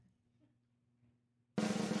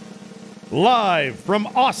Live from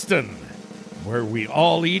Austin, where we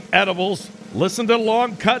all eat edibles, listen to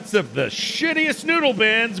long cuts of the shittiest noodle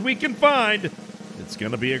bands we can find. It's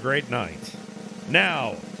going to be a great night.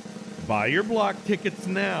 Now, buy your block tickets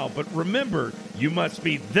now, but remember, you must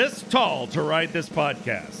be this tall to ride this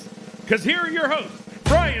podcast. Because here are your hosts,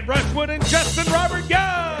 Brian Brushwood and Justin Robert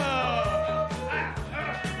Young.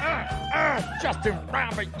 Justin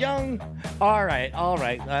Robert Young. All right.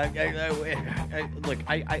 Look,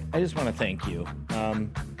 I just want to thank you.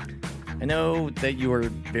 I know that you were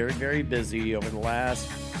very, very busy over the last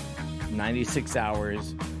 96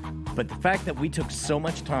 hours, but the fact that we took so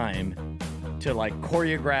much time to like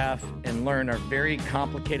choreograph and learn our very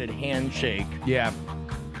complicated handshake,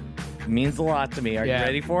 means a lot to me. Are you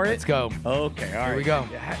ready for it? Let's go. Okay, all right. Here we go.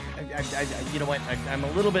 You know what? I'm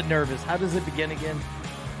a little bit nervous. How does it begin again?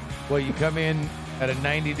 Well, you come in at a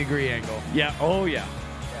 90-degree angle. Yeah. Oh, yeah.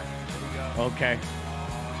 Here we go. Okay.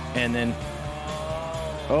 And then.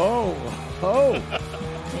 Oh.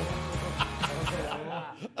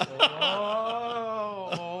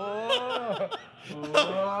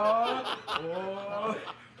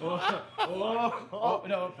 Oh,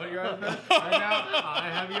 no, put your arms up. Right now, I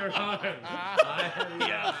have your arms.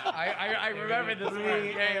 I remember this one.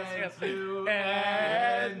 Yes.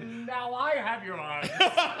 And now I have your arms.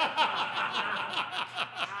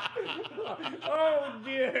 Oh,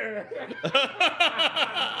 dear.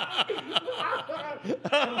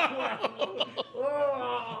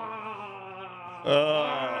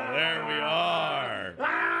 Oh, there we are.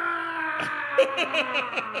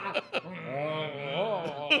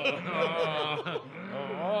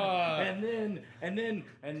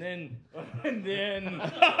 And then.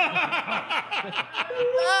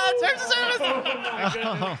 Terms of service. Oh my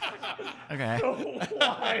goodness. Okay. So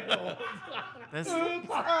wild. This. I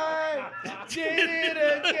did it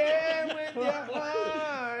again with your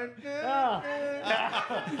heart.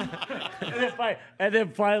 And then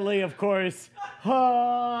finally, of course,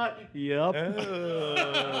 yep.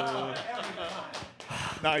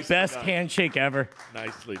 Nice. Best handshake ever.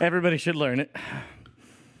 Nicely. Everybody should learn it.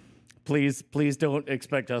 Please don't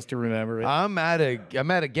expect us to remember it. I'm at a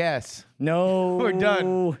guess. No. We're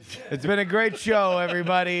done. It's been a great show,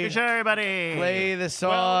 everybody. Good show, everybody. Play the song.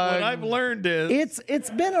 Well, what I've learned is It's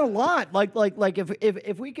been a lot. Like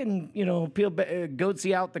if we can peel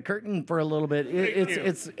goatsy out the curtain for a little bit.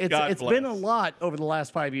 It's God been a bless. lot over the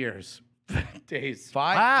last 5 years. Days.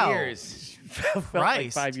 5 Wow. years. Felt like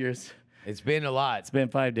Christ. 5 years. It's been a lot. It's been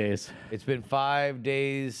 5 days. It's been 5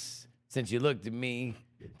 days since you looked at me.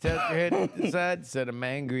 Tilt your head to the side, said I'm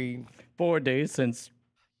angry. 4 days since.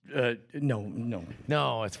 No.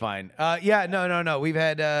 No, it's fine. No. We've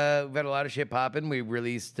had a lot of shit popping. We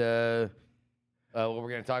released. We're going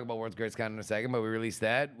to talk about World's Greatest Con in a second, but we released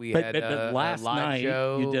that. We had But last a live night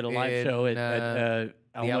show. you did a live show at the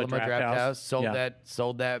Alamo Draft House. Sold Yeah.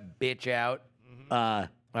 that bitch out.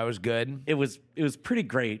 That was good. It was pretty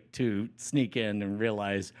great to sneak in and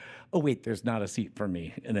realize, oh wait, there's not a seat for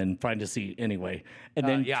me, and then find a seat anyway, and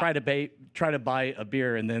then yeah. try to buy a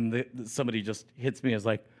beer, and then somebody just hits me as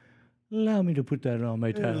like, allow me to put that on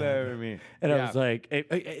my tab. And I was like,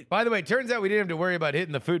 hey, By the way, turns out we didn't have to worry about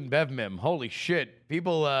hitting the food and bev mem. Holy shit.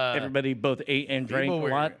 People everybody both ate and drank a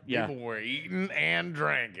lot. Yeah. People were eating and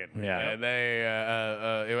drinking. Yeah. They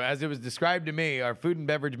as it was described to me, our food and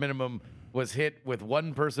beverage minimum was hit with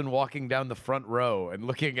one person walking down the front row and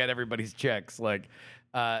looking at everybody's checks. Like,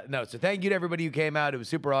 no. So thank you to everybody who came out. It was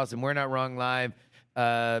super awesome. We're Not Wrong Live.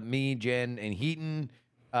 Me, Jen, and Heaton.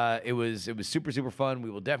 It was super, super fun. We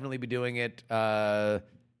will definitely be doing it. I'm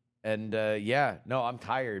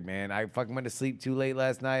tired, man. I fucking went to sleep too late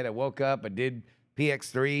last night. I woke up. I did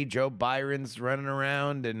PX3. Joe Byron's running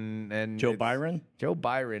around and Joe Byron? Joe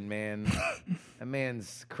Byron, man. That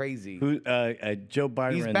man's crazy. Joe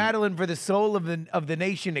Byron. He's battling for the soul of the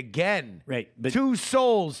nation again. Right, but 2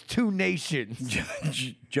 souls, 2 nations.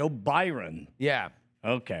 Joe Byron. Yeah.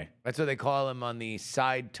 Okay. That's what they call him on the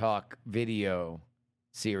Side Talk video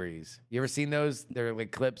series. You ever seen those? They're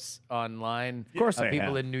like clips online. Of course of I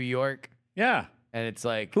people have. in New York. Yeah. And it's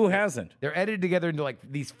like Who hasn't? They're edited together into like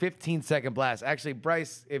these 15-second blasts. Actually,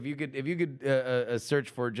 Bryce, if you could search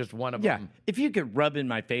for just one of Yeah. them. If you could rub in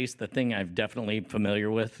my face the thing I'm definitely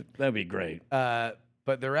familiar with, that'd be great. But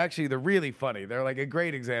they're really funny. They're like a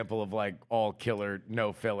great example of like all killer,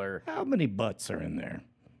 no filler. How many butts are in there?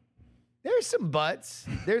 There's some butts.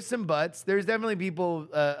 There's definitely people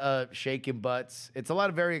shaking butts. It's a lot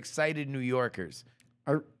of very excited New Yorkers.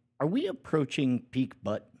 Are we approaching peak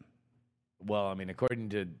butt? Well, I mean, according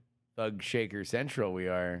to Thug Shaker Central, we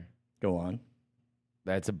are. Go on.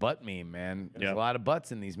 That's a butt meme, man. There's Yep. a lot of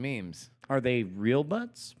butts in these memes. Are they real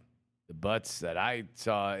butts? the butts that I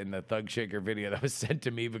saw in the Thug Shaker video that was sent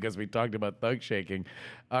to me because we talked about thug shaking.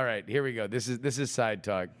 All right, here we go. This is side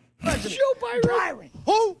talk. Joe Byron.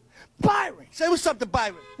 Who? Byron. Say what's up to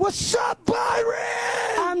Byron. What's up, Byron?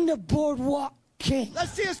 I'm the Boardwalk King.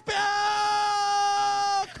 Let's see a spell.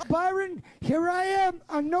 Byron, here I am.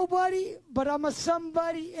 I'm nobody, but I'm a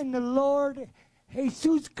somebody in the Lord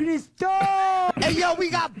Jesus Cristo. Hey, yo, we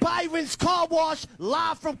got Byron's Car Wash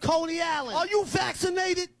live from Coney Island. Are you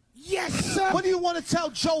vaccinated? Yes, sir. What do you want to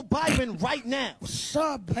tell Joe Byron right now? What's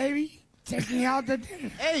up, baby? Take me out to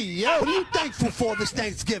dinner. Hey, yo, what are you thankful for this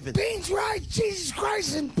Thanksgiving? Beans, rice, Jesus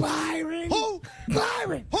Christ, and Byron. Who?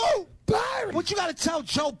 Byron. Who? Byron. What you got to tell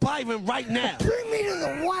Joe Byron right now? Bring me to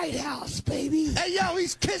the White House, baby. Hey, yo,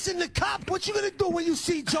 he's kissing the cop. What you going to do when you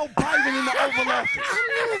see Joe Byron in the Oval Office?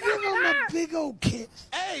 I'm going to give him a big old kiss.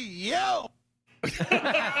 Hey, yo.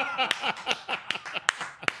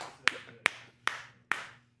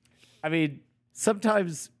 I mean,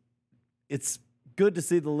 sometimes it's good to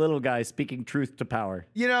see the little guy speaking truth to power.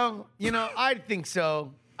 You know, I think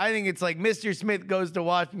so. I think it's like Mr. Smith goes to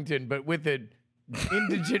Washington, but with an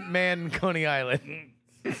indigent man in Coney Island.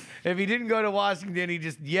 If he didn't go to Washington, he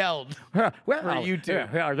just yelled for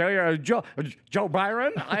YouTube. Joe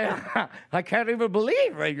Byron, I can't even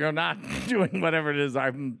believe you're not doing whatever it is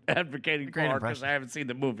I'm advocating for because I haven't seen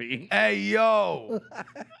the movie. Hey, yo.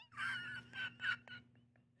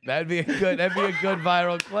 That'd be a good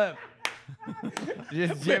viral clip.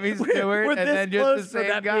 Just Jimmy Stewart We're and this then just close the same to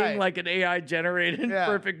that guy. being like an AI generated Yeah.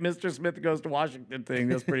 perfect Mr. Smith goes to Washington thing.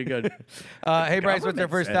 That's pretty good. Hey, Bryce, what's our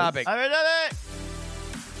first topic? I did it.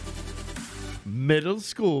 Middle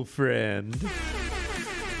school friend.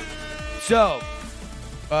 So,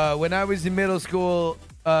 when I was in middle school,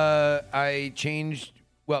 I changed.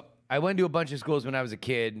 Well, I went to a bunch of schools when I was a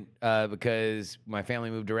kid because my family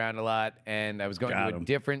moved around a lot, and I was going to a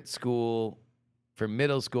different school for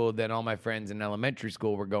middle school than all my friends in elementary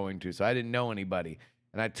school were going to. So I didn't know anybody,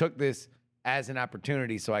 and I took this as an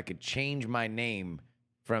opportunity so I could change my name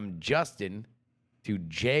from Justin to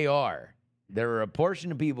JR. There are a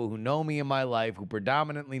portion of people who know me in my life who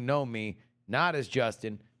predominantly know me not as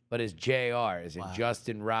Justin, but as JR, as in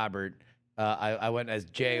Justin Robert. I went as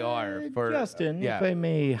JR for Justin, yeah. if I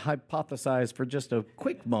may hypothesize for just a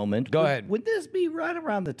quick moment. Go ahead. Would this be right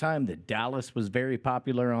around the time that Dallas was very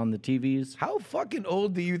popular on the TVs? How fucking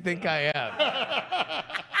old do you think I am?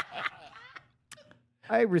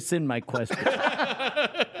 I rescind my question.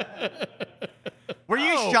 Were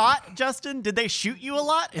you shot, Justin? Did they shoot you a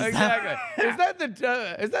lot? Exactly. Is that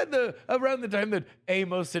the around the time that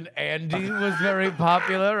Amos and Andy was very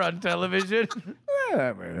popular on television?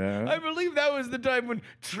 I believe that was the time when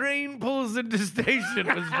Train Pulls Into Station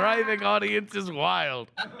was driving audiences wild.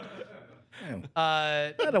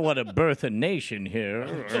 I don't want to birth a nation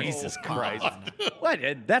here. Jesus Christ. What?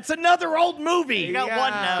 That's another old movie. You got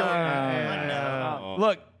one note. One note.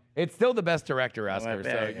 Look, it's still the best director Oscar,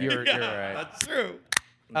 so you're right. That's true.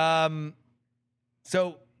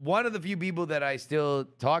 So one of the few people that I still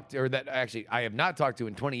talked to, or that actually I have not talked to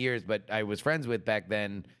in 20 years, but I was friends with back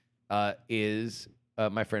then, is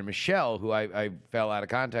my friend Michelle, who I fell out of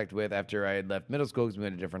contact with after I had left middle school because we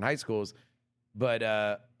went to different high schools. But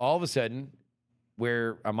all of a sudden,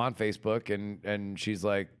 I'm on Facebook, and she's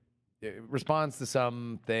like, responds to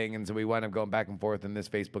something, and so we wind up going back and forth in this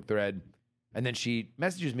Facebook thread. And then she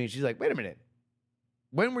messages me, and she's like, wait a minute,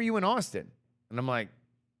 when were you in Austin? And I'm like,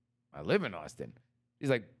 I live in Austin. She's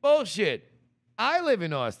like, bullshit, I live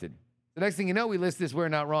in Austin. The next thing you know, we list this We're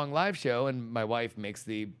Not Wrong live show, and my wife makes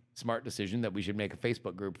the smart decision that we should make a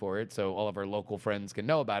Facebook group for it so all of our local friends can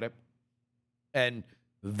know about it. And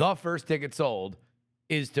the first ticket sold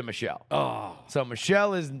is to Michelle. Oh. So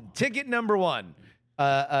Michelle is ticket number one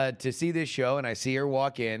to see this show, and I see her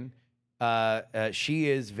walk in. She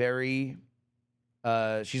is very...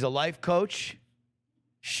 she's a life coach.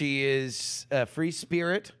 She is a free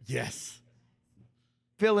spirit. Yes.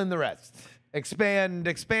 Fill in the rest. Expand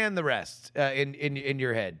the rest in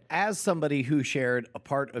your head. As somebody who shared a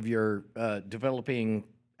part of your developing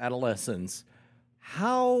adolescence,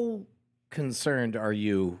 how concerned are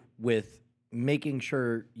you with making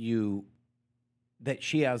sure that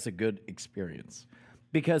she has a good experience?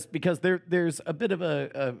 Because there's a bit of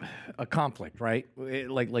a conflict, right?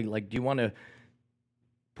 Like do you want to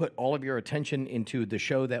put all of your attention into the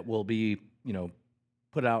show that will be,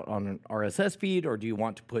 put out on an RSS feed, or do you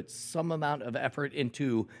want to put some amount of effort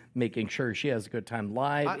into making sure she has a good time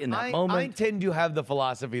live in that moment? I tend to have the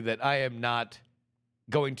philosophy that I am not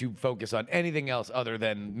going to focus on anything else other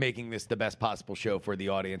than making this the best possible show for the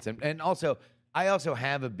audience. And also, I also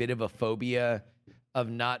have a bit of a phobia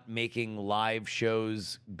not making live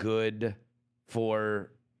shows good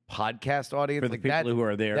for podcast audience. For the people who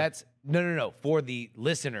are there. That's no, for the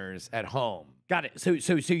listeners at home. Got it. So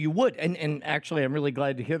you would, and actually, I'm really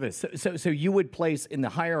glad to hear this. So you would place in the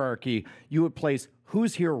hierarchy, you would place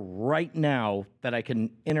who's here right now that I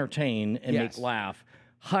can entertain and Yes. make laugh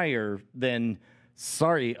higher than,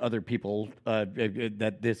 sorry, other people,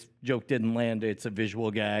 that this joke didn't land. It's a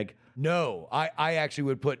visual gag. No, I actually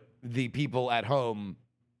would put the people at home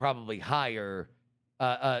probably higher,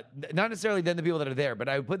 not necessarily than the people that are there, but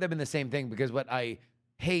I would put them in the same thing because what I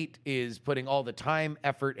hate is putting all the time,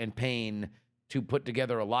 effort, and pain to put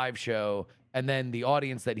together a live show, and then the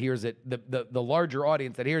audience that hears it, the larger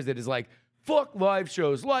audience that hears it is like, fuck live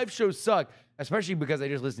shows. Live shows suck. Especially because I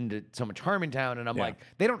just listened to so much Harmontown, and I'm like,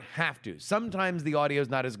 they don't have to. Sometimes the audio's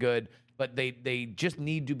not as good, but they just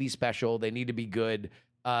need to be special. They need to be good.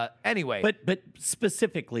 Anyway. But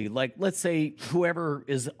specifically, like, let's say whoever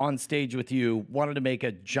is on stage with you wanted to make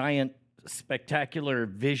a giant, spectacular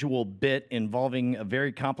visual bit involving a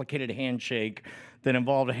very complicated handshake that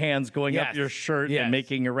involved hands going up Yes. your shirt Yes. and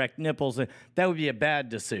making erect nipples. That would be a bad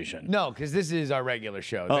decision. No, because this is our regular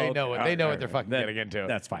show. Oh, They okay. know what All they know right, what they're right. fucking That- getting into.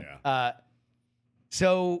 That's fine.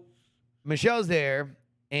 So Michelle's there,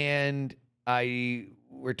 and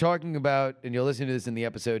we're talking about, and you'll listen to this in the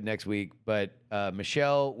episode next week, but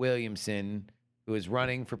Michelle Williamson, who is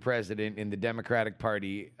running for president in the Democratic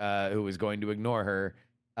Party, who is going to ignore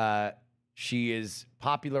her, she is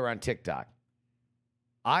popular on TikTok.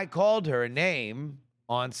 I called her a name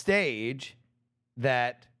on stage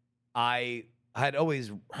that I had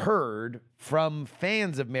always heard from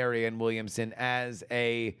fans of Marianne Williamson as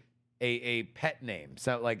a pet name,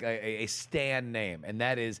 so like a stan name, and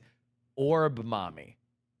that is Orb Mommy,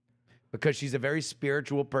 because she's a very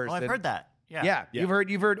spiritual person. Oh, I've heard that. Yeah. Yeah, you've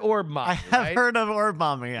heard Orb Mommy. I have right? heard of Orb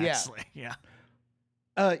Mommy, actually. Yeah.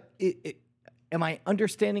 Am I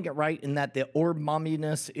understanding it right in that the orb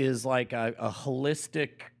momminess is like a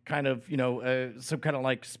holistic kind of, some kind of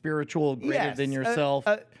like spiritual greater Yes, than yourself?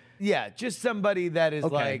 Yeah, just somebody that is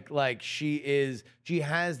Okay. like she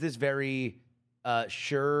has this very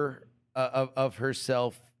sure of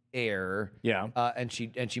herself air. Yeah. And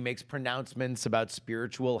she makes pronouncements about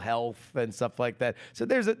spiritual health and stuff like that. So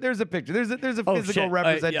there's a picture. There's a physical shit.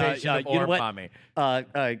 representation of you know Orb what? Mommy.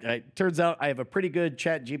 Turns out I have a pretty good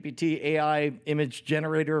Chat GPT AI image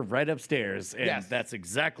generator right upstairs, and Yes. that's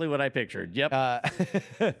exactly what I pictured. Yep.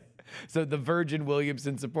 So the Virgin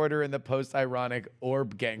Williamson supporter and the post-ironic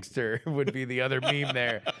orb gangster would be the other meme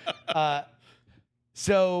there.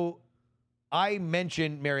 So I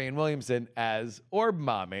mentioned Marianne Williamson as Orb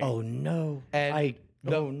Mommy. oh no! And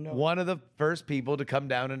oh no! one of the first people to come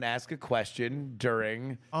down and ask a question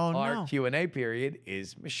during our no. Q&A period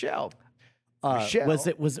is Michelle. Michelle. Was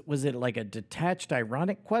it like a detached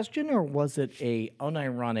ironic question, or was it a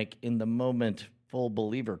unironic in the moment full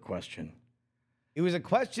believer question? It was a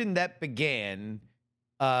question that began,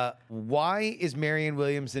 why is Marianne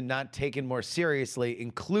Williamson not taken more seriously,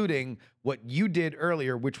 including what you did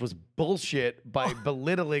earlier, which was bullshit by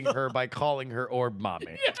belittling her by calling her Orb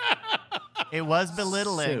Mommy. It was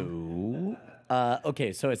belittling.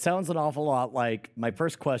 Okay, so it sounds an awful lot like my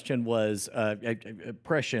first question was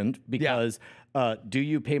prescient because do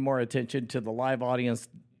you pay more attention to the live audience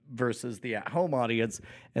versus the at-home audience?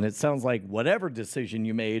 And it sounds like whatever decision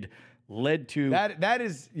you made led to That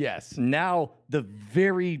is, yes. now the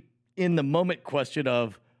very in the moment question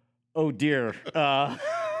of, oh dear.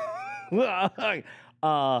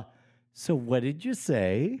 So what did you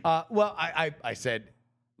say? Well, I said,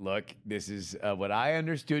 look, this is what I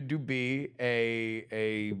understood to be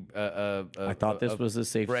I thought this was a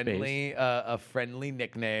safe friendly, a friendly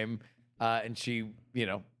nickname, and she,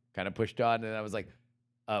 kind of pushed on, and I was like,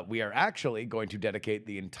 we are actually going to dedicate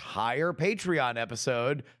the entire Patreon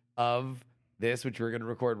episode of this, which we're going to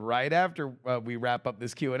record right after we wrap up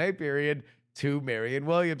this Q&A period, to Marianne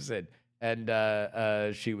Williamson.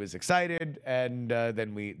 And she was excited, and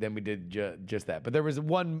then we did just that. But there was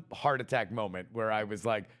one heart attack moment where I was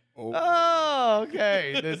like, "Oh,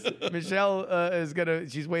 okay, this Michelle is gonna.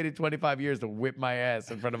 She's waited 25 years to whip my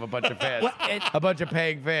ass in front of a bunch of fans, a bunch of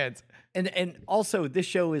paying fans." And also, this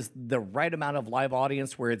show is the right amount of live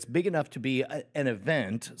audience where it's big enough to be an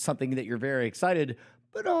event, something that you're very excited,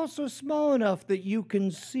 but also small enough that you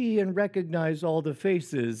can see and recognize all the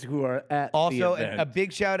faces who are at Also, the event. a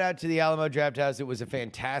big shout out to the Alamo Draft House. It was a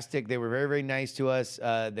fantastic. They were very, very nice to us.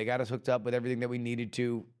 They got us hooked up with everything that we needed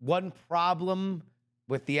to. One problem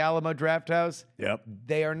with the Alamo Draft House,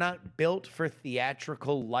 they are not built for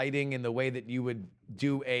theatrical lighting in the way that you would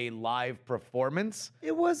do a live performance.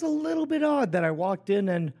 It was a little bit odd that I walked in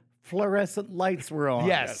and fluorescent lights were on.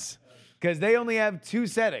 Yes, because they only have 2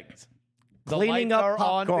 settings. The Cleaning lights up are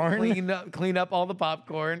popcorn. on to clean up all the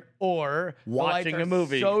popcorn, or Watching the lights a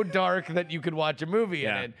movie. are so dark that you could watch a movie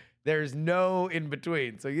Yeah. in it. There's no in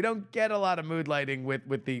between, so you don't get a lot of mood lighting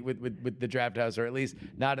with the Draft House, or at least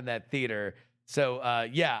not in that theater. So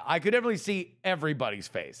yeah, I could definitely see everybody's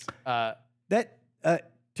face.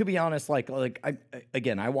 To be honest,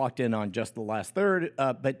 I walked in on just the last third,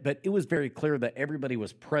 but it was very clear that everybody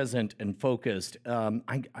was present and focused.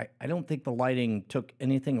 I don't think the lighting took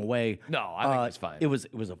anything away. No, I think it was fine. It was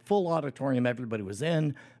a full auditorium. Everybody was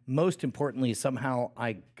in. Most importantly, somehow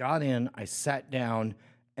I got in, I sat down,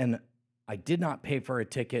 and I did not pay for a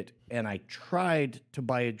ticket. And I tried to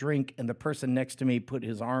buy a drink, and the person next to me put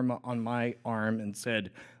his arm on my arm and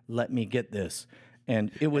said, "Let me get this." And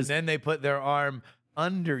it was. And then they put their arm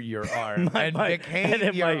under your arm and my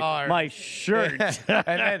became your arm. My shirt.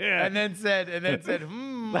 and then said,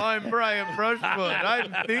 I'm Brian Brushfoot.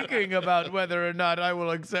 I'm thinking about whether or not I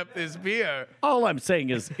will accept this beer. All I'm saying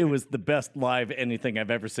is it was the best live anything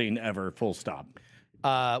I've ever seen ever, full stop.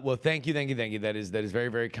 Well, thank you. That is very,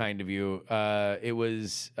 very kind of you. It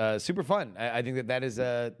was super fun. I think that is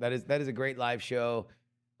a great live show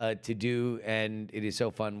to do, and it is so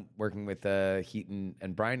fun working with Heaton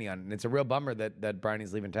and Bryony on it. And it's a real bummer that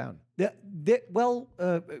Bryony's leaving town. Put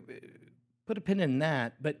a pin in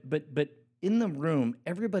that. But in the room,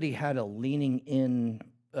 everybody had a leaning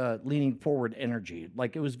forward energy.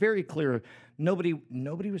 Like, it was very clear. Nobody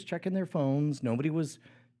was checking their phones. Nobody was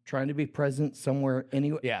trying to be present somewhere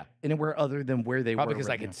anywhere other than where they Probably were. because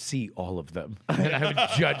right I could now. see all of them. And I would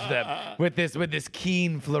judge them with this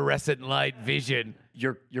keen fluorescent light vision.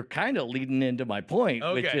 You're kind of leading into my point,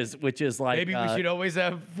 Okay. which is like Maybe we should always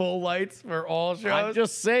have full lights for all shows. I'm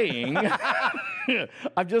just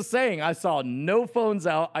saying. I saw no phones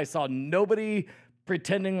out. I saw nobody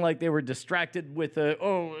pretending like they were distracted with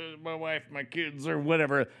my wife, my kids, or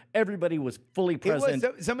whatever. Everybody was fully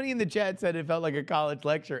present. Somebody in the chat said it felt like a college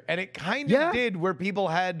lecture, and it kind of did, where people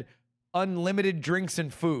had unlimited drinks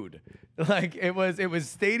and food. Like, it was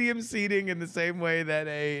stadium seating in the same way that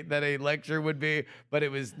a lecture would be, but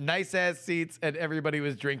it was nice ass seats, and everybody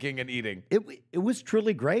was drinking and eating. It was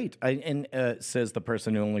truly great. Says the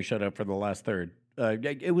person who only showed up for the last third.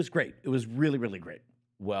 It was great. It was really, really great.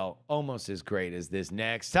 Well, almost as great as this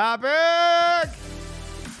next topic.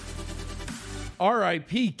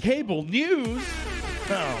 R.I.P. cable news.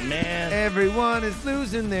 Oh man. Everyone is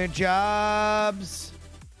losing their jobs.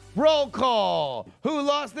 Roll call. Who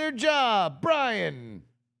lost their job? Brian.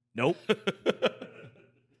 Nope.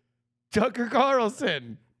 Tucker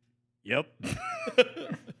Carlson. Yep.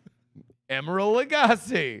 Emerald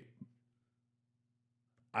Lagasse.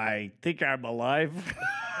 I think I'm alive.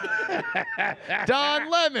 Don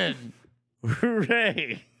Lemon.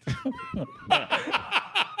 Hooray.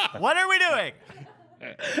 What are we doing?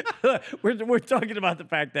 We're talking about the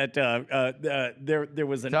fact that there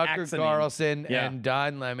was an Tucker accident. Carlson Yeah. and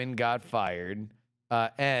Don Lemon got fired,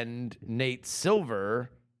 and Nate Silver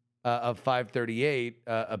of 538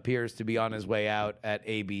 appears to be on his way out at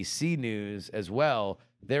ABC News as well.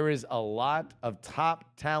 There is a lot of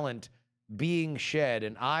top talent being shed,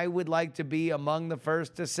 and I would like to be among the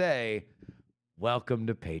first to say, welcome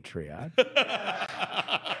to Patreon.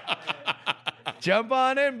 Jump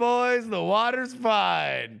on in, boys. The water's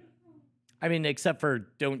fine. I mean, except for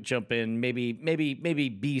don't jump in. Maybe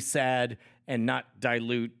be sad and not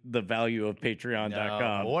dilute the value of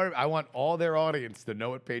Patreon.com. Or I want all their audience to know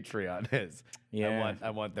what Patreon is. Yeah. I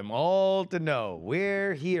want them all to know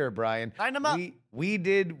we're here, Brian. Sign 'em up. We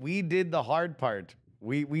did the hard part.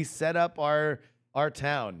 We set up our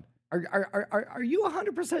town. Are you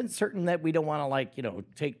 100% certain that we don't want to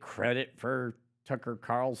take credit for Tucker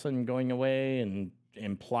Carlson going away and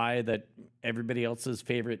imply that everybody else's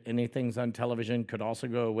favorite anythings on television could also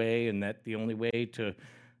go away, and that the only way to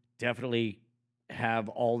definitely have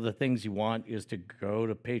all the things you want is to go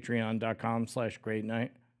to patreon.com/great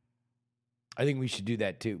night? I think we should do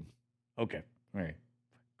that too. Okay. All right.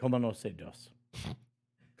 Como no se dos.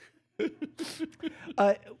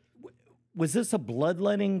 Was this a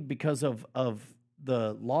bloodletting because of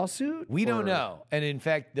the lawsuit? We don't or- know. And in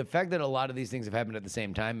fact, the fact that a lot of these things have happened at the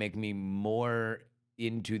same time make me more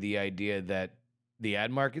into the idea that the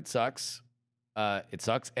ad market sucks. It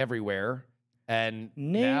sucks everywhere. And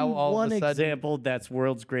Name now all one of a sudden, example that's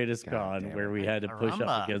World's Greatest God Con damn where it, we had to push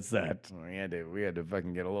Caramba. up against that. we had to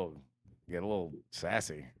fucking get a little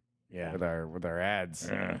sassy Yeah. with our ads.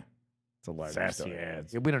 It's a larger Sassy story.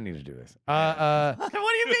 ads. Yeah, we don't need to do this. What do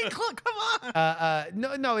you mean? Come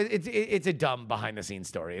on. No, it's a dumb behind the scenes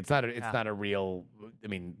story. It's not a real. I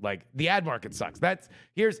mean, like the ad market sucks.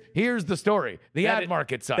 Here's the story. The ad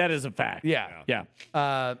market sucks. That is a fact. Yeah.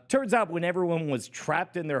 Turns out when everyone was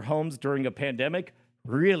trapped in their homes during a pandemic,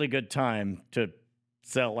 really good time to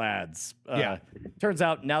sell ads. Turns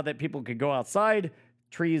out now that people can go outside,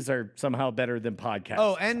 trees are somehow better than podcasts.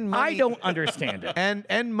 Oh, and money, I don't understand it.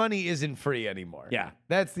 And money isn't free anymore. Yeah.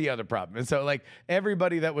 That's the other problem. And so, like,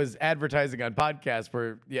 everybody that was advertising on podcasts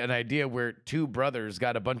for an idea where two brothers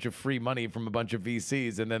got a bunch of free money from a bunch of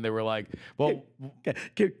VCs, and then they were like, well,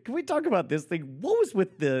 Can we talk about this thing? What was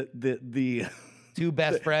with the two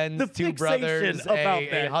best friends, the two fixation brothers, about a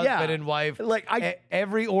that. husband Yeah. and wife. Like,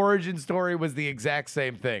 every origin story was the exact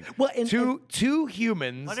same thing. Well, and- two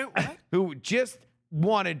humans What? who just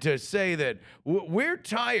wanted to say that we're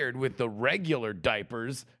tired with the regular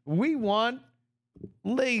diapers. We want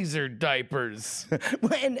laser diapers.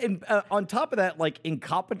 and on top of that, like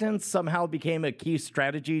incompetence somehow became a key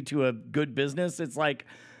strategy to a good business. It's like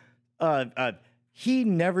he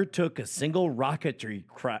never took a single rocketry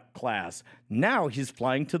class. Now he's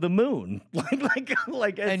flying to the moon.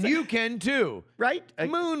 like, And you can too. right?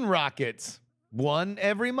 Moon rockets. One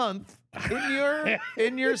every month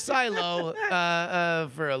in your silo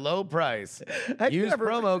for a low price. Have you Use ever-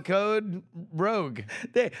 promo code Rogue.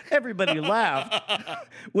 Everybody laughed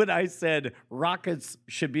when I said rockets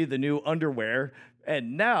should be the new underwear.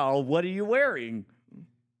 And now, what are you wearing?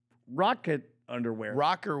 Rocket underwear.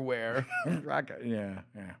 Rocker wear. Rocket. Yeah.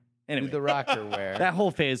 Anyway, The rocker wear. that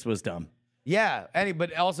whole phase was dumb. Yeah,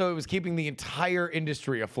 but also it was keeping the entire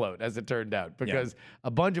industry afloat, as it turned out, because a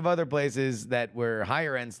bunch of other places that were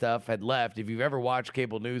higher end stuff had left. If you've ever watched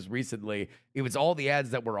cable news recently, it was all the ads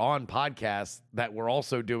that were on podcasts that were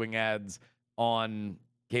also doing ads on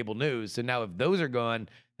cable news. So now if those are gone,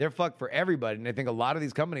 they're fucked for everybody. And I think a lot of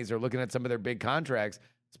these companies are looking at some of their big contracts,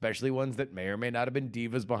 especially ones that may or may not have been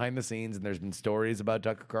divas behind the scenes. And there's been stories about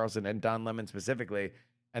Tucker Carlson and Don Lemon specifically.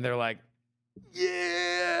 And they're like,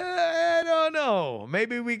 yeah, I don't know.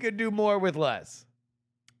 Maybe we could do more with less.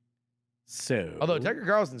 So, Although Tucker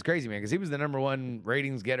Carlson's crazy, man, because he was the #1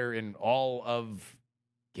 ratings getter in all of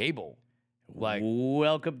cable. Like,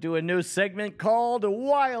 welcome to a new segment called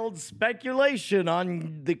Wild Speculation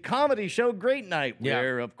on the comedy show Great Night, Yeah.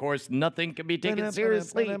 where, of course, nothing can be taken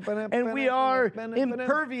seriously, and we are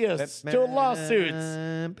impervious to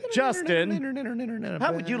lawsuits. Justin,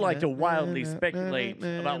 how would you like to wildly speculate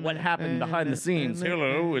about what happened behind the scenes?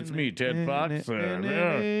 Hello, it's me, Ted Fox.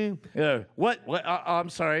 What? I'm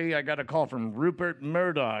sorry, I got a call from Rupert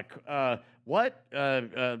Murdoch. What?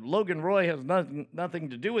 Logan Roy has nothing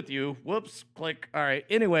to do with you. Whoops. Click. All right.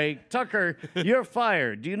 Anyway, Tucker, you're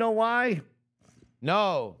fired. Do you know why?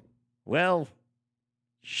 no. Well,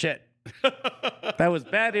 shit. That was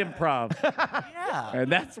bad improv. Yeah.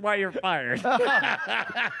 And that's why you're fired.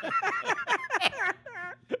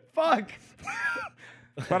 Fuck.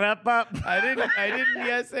 Ba-da-ba. I didn't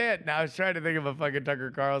yes and. Now I was trying to think of a fucking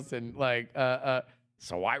Tucker Carlson, like,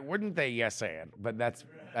 so why wouldn't they yes and? But that's,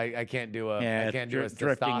 I can't do a, Yeah, I can't do a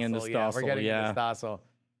drifting into stossel. Yeah, we're stossel, getting yeah. into stossel.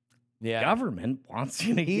 Yeah. Government wants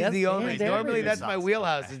you to He's yes the only, and normally everything. that's my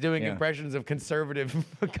wheelhouse, is doing Yeah. impressions of conservative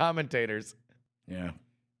commentators. Yeah.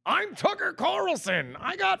 I'm Tucker Carlson.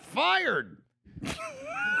 I got fired.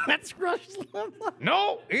 That's Rush Limbaugh.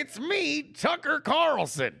 No, it's me, Tucker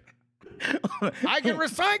Carlson. I can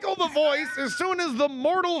recycle the voice as soon as the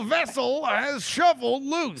mortal vessel has shuffled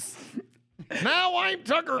loose. Now I'm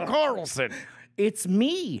Tucker Carlson. It's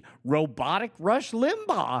me, robotic Rush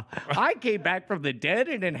Limbaugh. I came back from the dead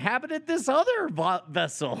and inhabited this other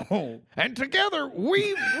vessel. And together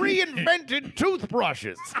we've reinvented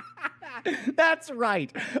toothbrushes. That's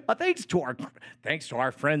right. Thanks to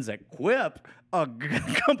our friends at Quip, a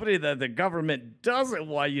company that the government doesn't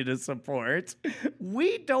want you to support.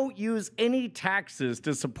 We don't use any taxes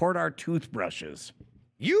to support our toothbrushes.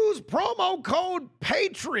 Use promo code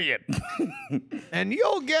Patriot, and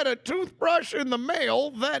you'll get a toothbrush in the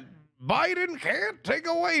mail that Biden can't take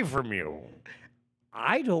away from you.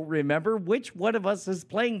 I don't remember which one of us is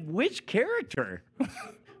playing which character.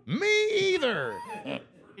 Me either.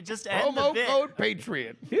 You just end the Promo bit. code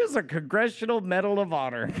Patriot. Here's a Congressional Medal of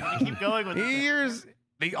Honor. You keep going with it. Here's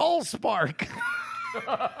the Allspark.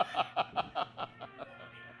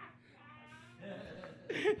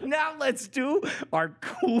 Now let's do our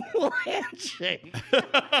cool handshake.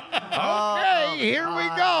 Okay, here we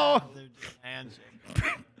go. Handshake.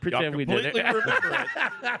 Pretend we did it. Completely remember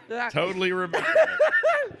it. Totally remember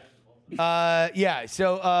it. Yeah.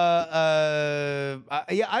 So,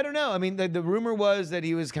 yeah, I don't know. I mean, the rumor was that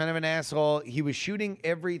he was kind of an asshole. He was shooting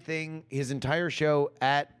everything, his entire show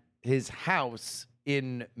at his house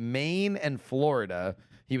in Maine and Florida.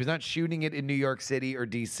 He was not shooting it in New York City or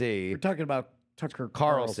D.C. We're talking about Tucker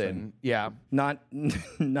Carlson. Yeah. Not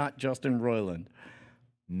Justin Roiland.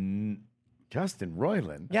 Justin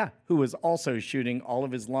Roiland. Yeah, who was also shooting all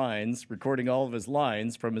of his lines, recording all of his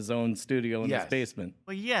lines from his own studio in his basement.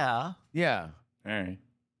 Well, yeah. Yeah. All right.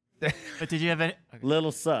 But did you have any?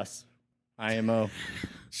 Little sus. IMO.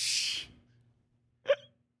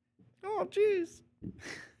 Oh, jeez.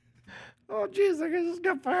 Oh, jeez, I just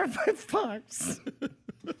got fired by Fox.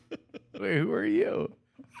 Wait, who are you?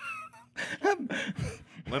 I'm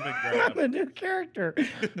a new character.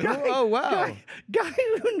 Oh, wow. Guy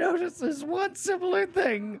who notices one similar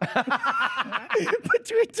thing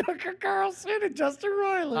between Tucker Carlson and Justin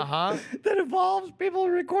Roiland that involves people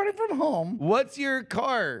recording from home. What's your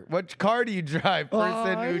car? What car do you drive,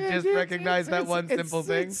 person who just recognized that one simple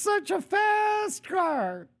thing? It's such a fast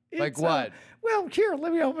car. Like what? Well, here,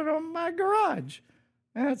 let me open up my garage.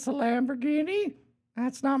 That's a Lamborghini.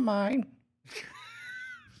 That's not mine.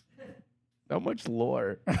 So much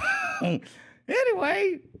lore.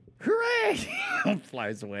 Anyway, hooray!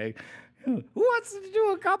 Flies away. Who wants to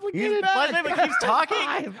do a complicated? Wait, keeps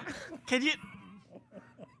talking. Can you?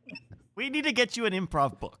 We need to get you an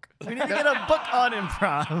improv book. We need to get a book on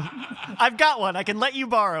improv. I've got one. I can let you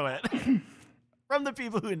borrow it from the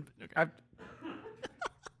people who.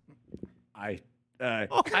 I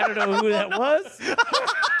don't know who that was.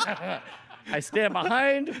 I stand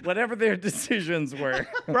behind whatever their decisions were.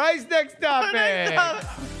 Bryce, next topic.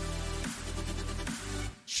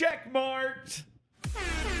 Check marked.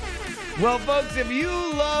 Well, folks, if you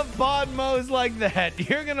love bod mows like that,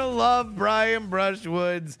 you're going to love Brian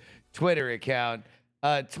Brushwood's Twitter account.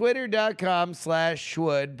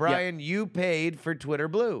 Twitter.com/Schwood. Brian, you paid for Twitter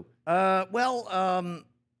Blue. Oh,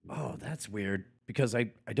 that's weird because I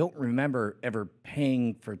don't remember ever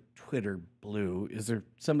paying for Twitter Blue. Is there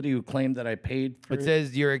somebody who claimed that I paid for it? It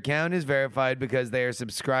says your account is verified because they are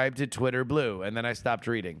subscribed to Twitter Blue, and then I stopped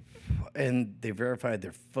reading. And they verified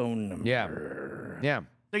their phone number. Yeah.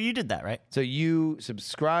 So you did that, right? So you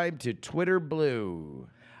subscribe to Twitter Blue.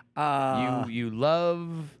 You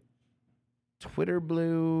love Twitter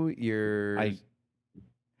Blue.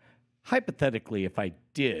 Hypothetically, if I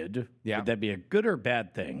did, would that be a good or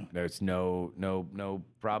bad thing? There's no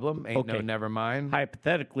problem. Ain't no never mind.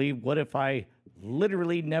 Hypothetically, what if I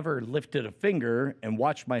literally never lifted a finger and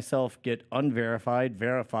watched myself get unverified,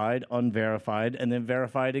 verified, unverified, and then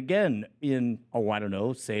verified again in, I don't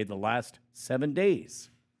know, say the last 7 days?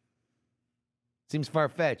 Seems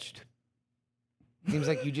far-fetched. Seems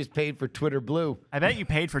like you just paid for Twitter Blue. I bet you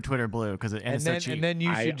paid for Twitter Blue because it's so cheap. And then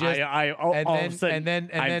you should just.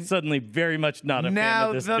 I'm suddenly very much not a fan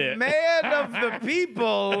of this bit. Now, the man of the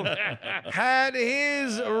people had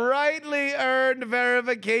his rightly earned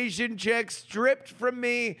verification check stripped from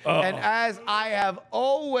me. And as I have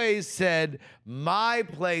always said, my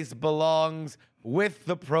place belongs with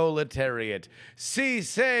the proletariat. Si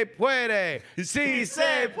se puede. Si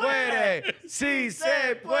se puede. Si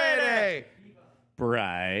se puede.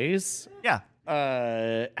 Bryce. Yeah.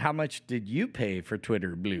 How much did you pay for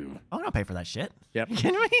Twitter Blue? I don't pay for that shit. Yep.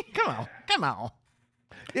 Can we? Come on.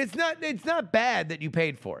 It's not bad that you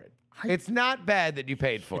paid for it. It's not bad that you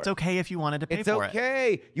paid for it. It's okay if you wanted to pay for it. It's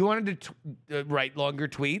okay. You wanted to write longer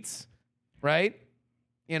tweets, right?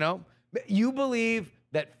 You know, you believe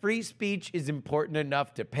that free speech is important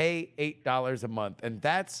enough to pay $8 a month, and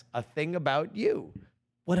that's a thing about you.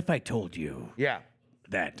 What if I told you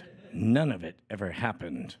that none of it ever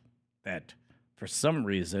happened? That for some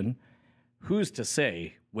reason, who's to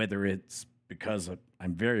say whether it's because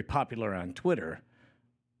I'm very popular on Twitter?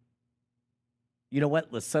 You know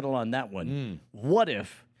what? Let's settle on that one. What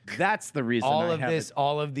if that's the reason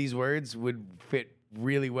all of these words would fit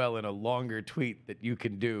really well in a longer tweet that you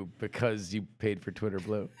can do because you paid for Twitter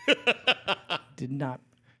Blue?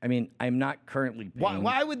 I'm not currently paying.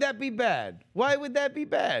 Why would that be bad? Why would that be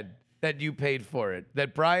bad that you paid for it?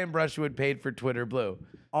 That Brian Brushwood paid for Twitter Blue?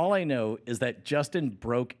 All I know is that Justin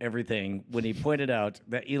broke everything when he pointed out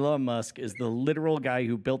that Elon Musk is the literal guy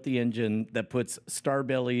who built the engine that puts star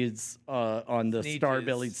bellies on the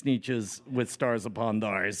star-bellied Sneetches with stars upon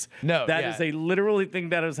theirs. That is a literally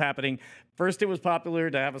thing that is happening. First, it was popular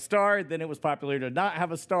to have a star. Then it was popular to not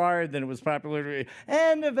have a star. Then it was popular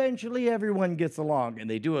and eventually everyone gets along. And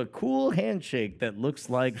they do a cool handshake that looks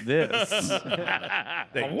like this.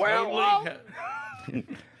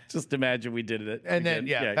 Just imagine we did it. And then,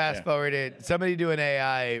 again. fast forward it. Somebody do an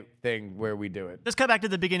AI thing where we do it. Just cut back to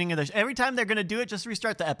the beginning of the every time they're going to do it, just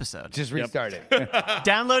restart the episode. Just restart it.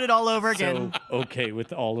 Download it all over again. So okay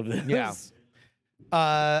with all of this. Yeah.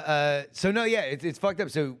 So no, yeah, it's fucked up.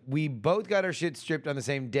 So we both got our shit stripped on the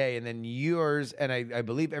same day, and then yours and I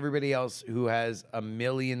believe everybody else who has 1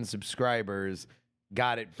 million subscribers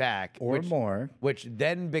got it back Or more. which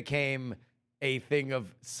then became a thing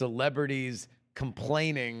of celebrities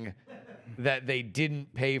complaining that they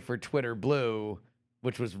didn't pay for Twitter Blue,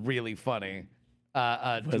 which was really funny.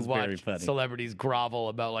 To was very watch funny. celebrities grovel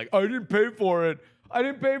about like, I didn't pay for it. I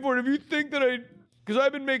didn't pay for it. If you think that because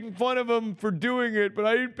I've been making fun of them for doing it, but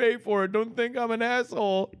I didn't pay for it. Don't think I'm an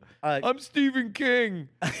asshole. I'm Stephen King.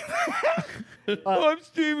 I'm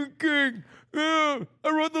Stephen King. Yeah, I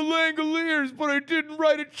wrote The Langoliers, but I didn't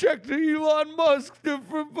write a check to Elon Musk to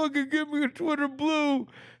fucking give me a Twitter Blue.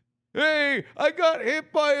 Hey, I got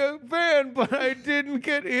hit by a van, but I didn't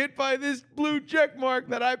get hit by this blue check mark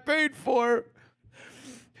that I paid for.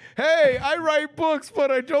 Hey, I write books,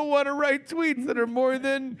 but I don't want to write tweets that are more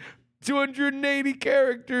than 280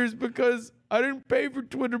 characters because I didn't pay for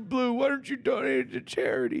Twitter Blue. Why don't you donate it to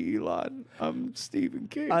charity, Elon? I'm Stephen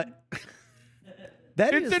King.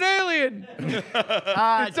 It's an alien.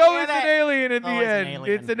 It's always an alien at the end.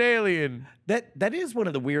 It's an alien. That is one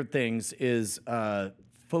of the weird things is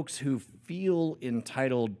folks who feel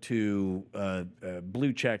entitled to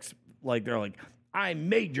blue checks, like they're like, I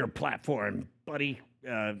made your platform, buddy.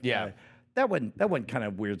 That one kind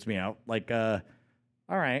of weirds me out. Like, all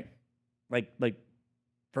right, like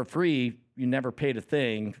for free, you never paid a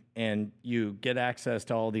thing, and you get access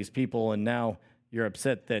to all these people, and now you're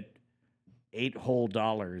upset that $8 whole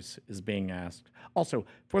is being asked. Also,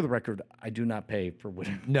 for the record, I do not pay for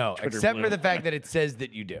Twitter. No, except Blue. for the fact that it says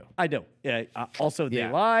that you do. I do. Yeah. Also, they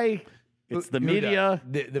lie. It's the Who media.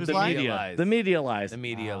 does? The lying? media lies. The media lies. The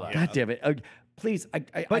media lies. God damn it. Please.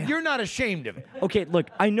 But you're not ashamed of it. Okay, look,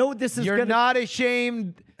 I know this is You're gonna, not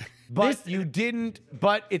ashamed, but you didn't.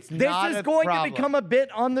 But it's this not is a going problem. to become a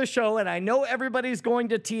bit on the show, and I know everybody's going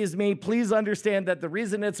to tease me. Please understand that the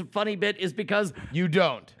reason it's a funny bit is because You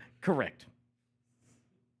don't correct.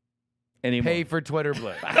 Anymore. pay for Twitter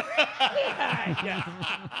Blue.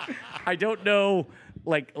 I don't know,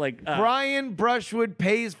 like Brian Brushwood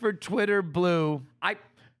pays for Twitter Blue.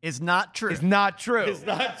 Is not true. It's not true. It's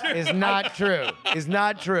not true. It's not true. It's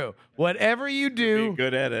not true. Whatever you do,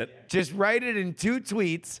 Good at it. just write it in 2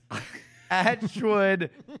 tweets. Schwood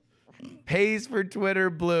pays for Twitter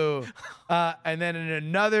Blue. And then in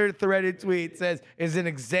another threaded tweet says, is an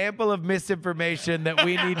example of misinformation that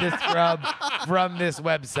we need to scrub from this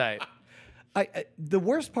website. the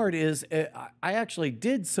worst part is I actually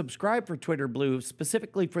did subscribe for Twitter Blue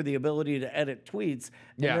specifically for the ability to edit tweets,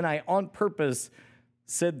 and Yeah. then I on purpose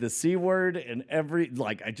said the C word and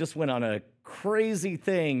I just went on a crazy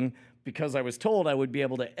thing because I was told I would be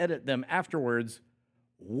able to edit them afterwards.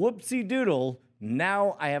 Whoopsie doodle.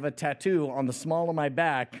 Now I have a tattoo on the small of my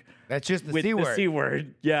back. That's just the with C the word. C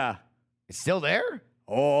word. Yeah. It's still there?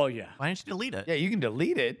 Oh yeah. Why didn't you delete it? Yeah, you can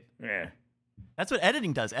delete it. Yeah. That's what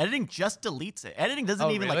editing does. Editing just deletes it. Editing doesn't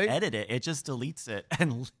Oh, even really? like edit it. It just deletes it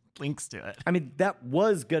and links to it. I mean, that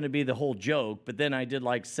was going to be the whole joke, but then I did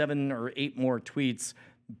like 7 or 8 more tweets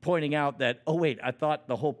pointing out that, oh, wait, I thought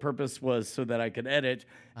the whole purpose was so that I could edit,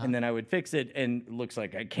 and then I would fix it, and it looks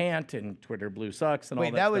like I can't, and Twitter Blue sucks, and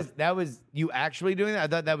Wait, all that stuff. that was you actually doing that? I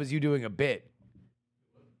thought that was you doing a bit.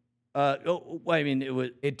 I mean,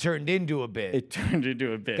 It turned into a bit. it turned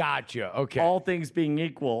into a bit. Gotcha. Okay. All things being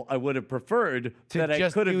equal, I would have preferred To that I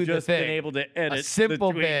just could do have the just been thing. able to edit a simple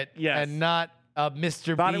the tweet. bit Yes. and not a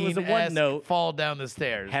Mr. Thought it was a Bean one note. fall down the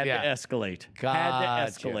stairs. Had yeah. to escalate. Gotcha. Had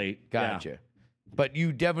to escalate. Yeah. Gotcha. But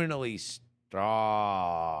you definitely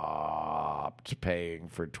stopped paying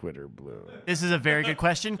for Twitter Blue. This is a very good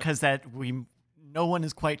question because no one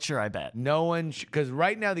is quite sure. I bet. No one, because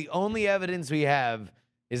right now the only evidence we have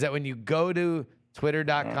is that when you go to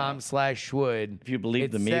twitter.com/Schwood, If you believe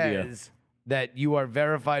it the media. says that you are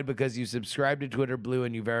verified because you subscribed to Twitter Blue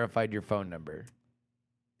and you verified your phone number.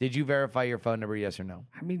 Did you verify your phone number, yes or no?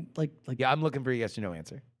 I mean, like Yeah, I'm looking for a yes or no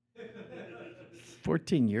answer.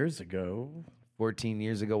 14 years ago. 14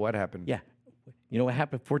 years ago, what happened? Yeah. You know what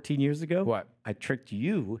happened 14 years ago? What? I tricked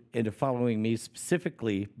you into following me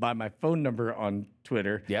specifically by my phone number on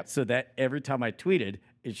Twitter. Yep. So that every time I tweeted,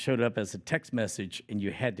 it showed up as a text message and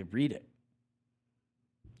you had to read it.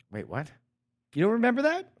 Wait, what? You don't remember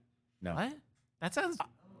that? No. What? That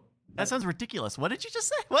sounds ridiculous. What did you just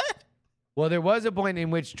say? What? Well, there was a point in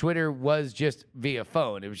which Twitter was just via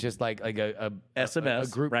phone. It was just like a SMS, a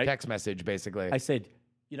group right? text message, basically. I said,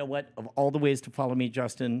 You know what? Of all the ways to follow me,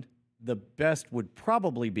 Justin, the best would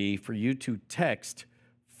probably be for you to text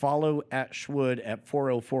follow at Schwood at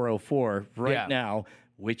 40404 right now,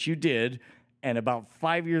 which you did. And about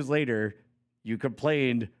 5 years later, you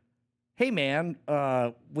complained, hey, man,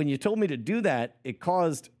 when you told me to do that, it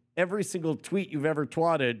caused every single tweet you've ever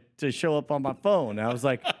twatted to show up on my phone. And I was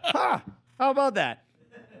like, how about that?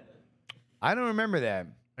 I don't remember that.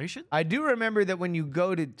 Are you sure? I do remember that when you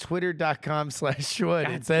go to twitter.com/Schwood,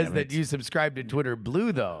 it says that you subscribe to Twitter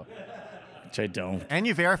Blue, though. Which I don't. And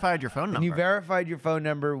you verified your phone number. And you verified your phone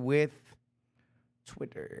number with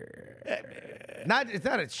Twitter. It's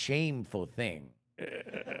not a shameful thing.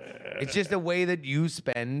 It's just a way that you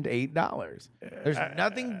spend $8. There's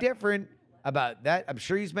nothing different about that. I'm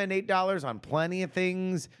sure you spend $8 on plenty of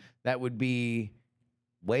things that would be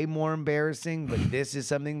way more embarrassing, but this is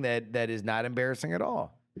something that is not embarrassing at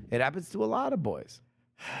all. It happens to a lot of boys.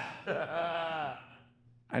 I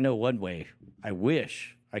know one way. I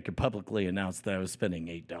wish I could publicly announce that I was spending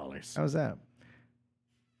 $8. How's that?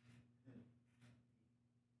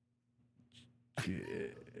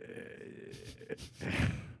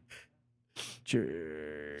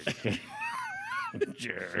 Jerk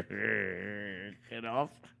it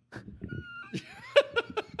off.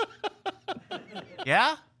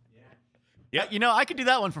 Yeah? Yeah. You know, I could do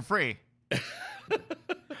that one for free.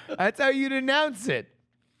 That's how you'd announce it.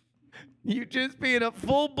 You just being a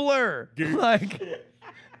full blur. Like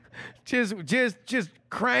just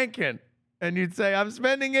cranking. And you'd say, I'm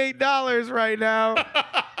spending $8 right now.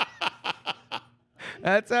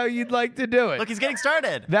 That's how you'd like to do it. Look, he's getting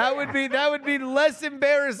started. That would be less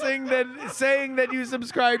embarrassing than saying that you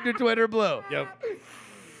subscribe to Twitter Blue. Yep.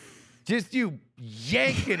 Just you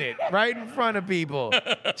yanking it right in front of people.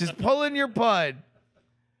 Just pulling your pud.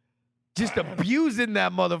 Just abusing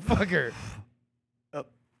that motherfucker.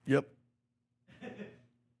 Yep.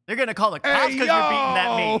 They're going to call the cops because you're beating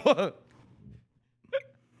that meat.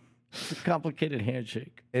 It's a complicated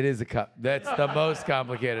handshake. It is a cup. That's the most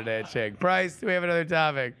complicated handshake. Bryce, do we have another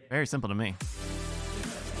topic? Very simple to me.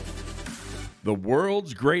 The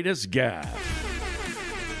world's greatest gaffe.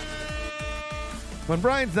 When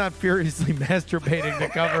Brian's not furiously masturbating to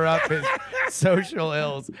cover up his social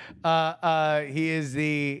ills, he is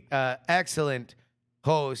the excellent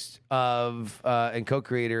host of and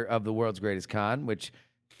co-creator of The World's Greatest Con, which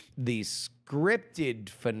the scripted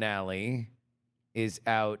finale is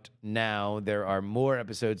out now. There are more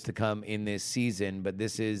episodes to come in this season, but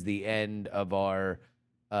this is the end of our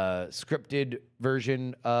scripted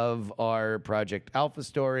version of our Project Alpha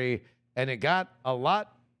story, and it got a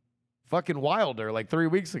lot fucking wilder like 3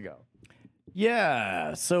 weeks ago.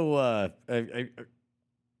 Yeah. So,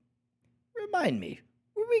 remind me,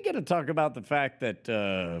 were we going to talk about the fact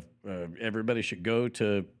that everybody should go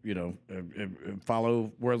to,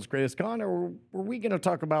 follow World's Greatest Con, or were we going to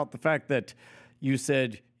talk about the fact that you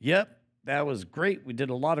said, yep, that was great. We did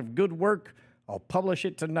a lot of good work. I'll publish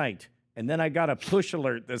it tonight. And then I got a push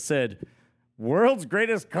alert that said, World's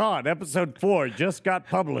Greatest Con, episode 4 just got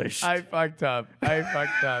published. I fucked up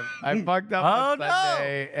on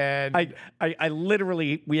Sunday. And I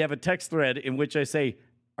literally, we have a text thread in which I say,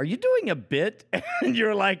 are you doing a bit? And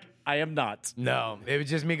you're like, I am not. no, it was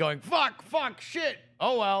just me going, fuck, shit.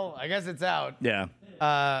 Oh, well, I guess it's out. Yeah.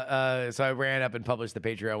 So I ran up and published the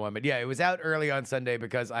Patreon one. But yeah, it was out early on Sunday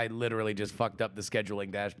because I literally just fucked up the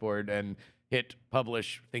scheduling dashboard and hit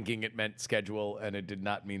publish thinking it meant schedule, and it did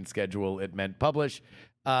not mean schedule. It meant publish.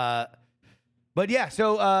 But yeah,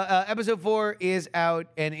 so episode 4 is out,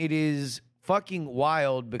 and it is fucking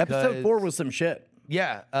wild because... Episode 4 was some shit.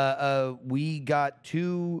 Yeah, we got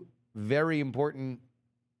 2 very important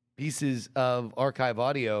pieces of archive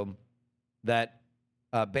audio that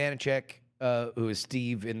Banachek, who is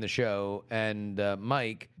Steve in the show, and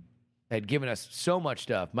Mike had given us so much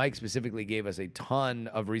stuff. Mike specifically gave us a ton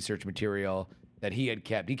of research material that he had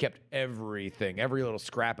kept. He kept everything, every little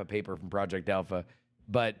scrap of paper from Project Alpha.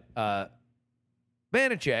 But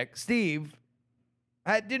Banachek, Steve,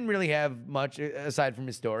 didn't really have much aside from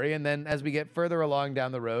his story. And then as we get further along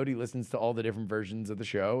down the road, he listens to all the different versions of the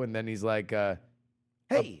show. And then he's like,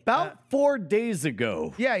 hey. About 4 days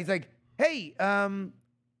ago. Yeah, he's like, hey,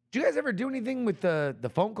 did you guys ever do anything with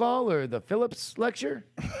the phone call or the Phillips lecture?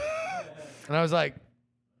 And I was like,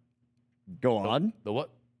 Go on. The what?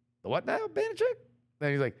 The what now, Banachek?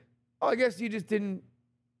 Then he's like, oh, I guess you just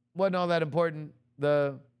wasn't all that important,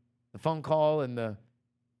 the phone call and the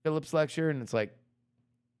Phillips lecture. And it's like,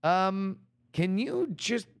 can you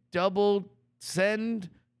just double send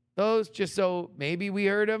those just so maybe we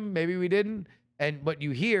heard them, maybe we didn't? And what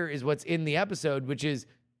you hear is what's in the episode, which is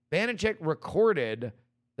Banachek recorded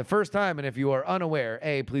the first time, and if you are unaware,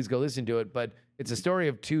 please go listen to it, but it's a story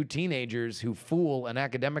of two teenagers who fool an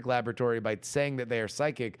academic laboratory by saying that they are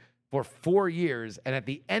psychic for 4 years, and at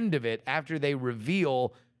the end of it, after they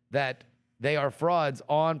reveal that they are frauds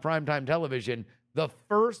on primetime television, the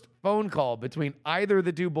first phone call between either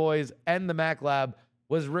the two boys and the Mac Lab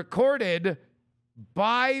was recorded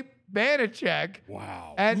by Banachek.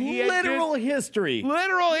 Wow. And he had literal history.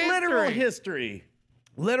 Literal history.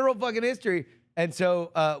 Literal fucking history. And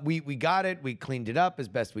so we got it. We cleaned it up as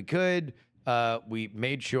best we could. We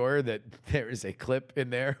made sure that there is a clip in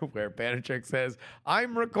there where Banachek says,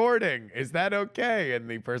 "I'm recording. Is that okay?" And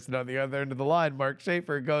the person on the other end of the line, Mark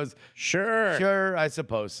Schaefer, goes, Sure, I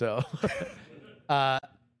suppose so."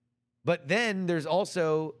 But then there's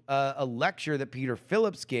also a lecture that Peter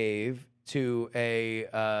Phillips gave to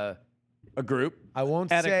a group. I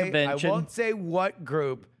won't at a say convention. I won't say what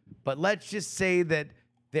group, but let's just say that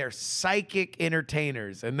they're psychic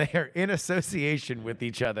entertainers and they are in association with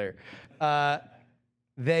each other. But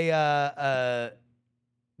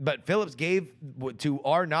Phillips gave, to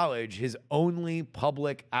our knowledge, his only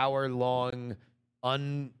public hour-long,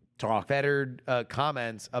 unfettered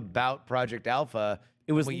comments about Project Alpha.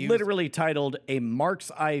 It was literally titled "A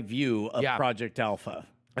Mark's Eye View of Yeah. Project Alpha,"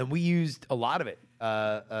 and we used a lot of it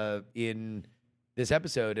in this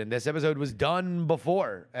episode. And this episode was done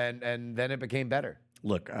before, and then it became better.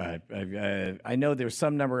 Look, I know there's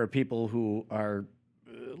some number of people who are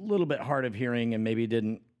a little bit hard of hearing and maybe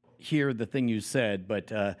didn't hear the thing you said,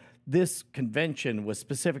 but this convention was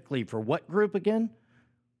specifically for what group again?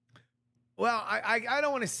 Well, I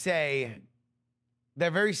don't want to say they're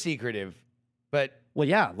very secretive, but Well,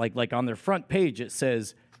 yeah, like on their front page it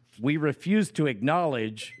says, "We refuse to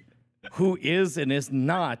acknowledge who is and is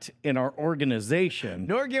not in our organization."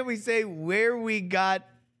 nor can we say where we got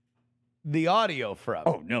the audio from.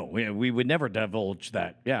 Oh no, we would never divulge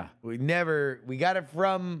that. Yeah, We got it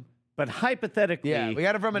from, but hypothetically, we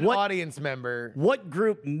got it from an what- audience member. What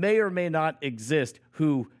group may or may not exist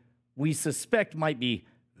who we suspect might be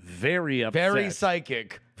very upset, Very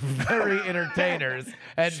psychic, very entertainers,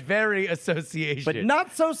 and very association. but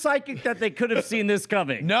not so psychic that they could have seen this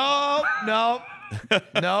coming? No.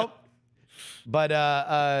 But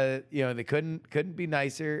they couldn't be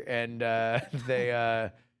nicer, and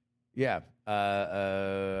they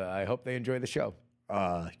I hope they enjoy the show.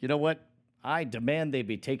 You know what? I demand they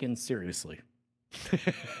be taken seriously.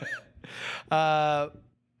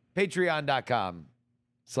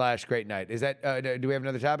 Patreon.com/Great Night. Is that? Do we have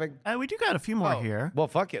another topic? We do got a few more here. Well,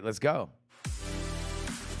 fuck it. Let's go.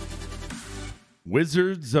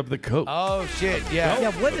 Wizards of the Coast. Oh shit! Yeah.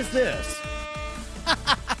 Yeah, what is this?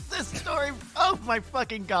 This story. Oh my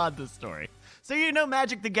fucking god! This story. So you know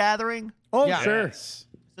Magic the Gathering? Oh, Yeah. sure. Yes.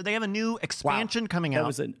 So they have a new expansion coming That out.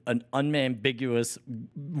 was an unambiguous,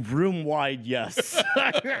 room-wide yes.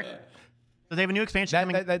 So they have a new expansion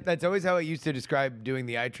coming. That's always how I used to describe doing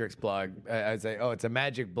the iTricks blog. I'd say, "Oh, it's a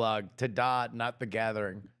magic blog." Ta-da! Not the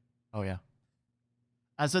Gathering. Oh yeah.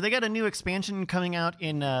 So they got a new expansion coming out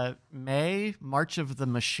in May, March of the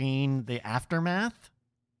Machine, the Aftermath.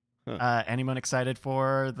 Anyone excited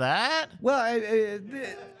for that? Well,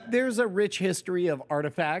 there's a rich history of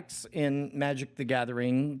artifacts in Magic the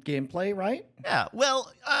Gathering gameplay, right? Yeah.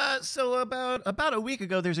 Well, so about a week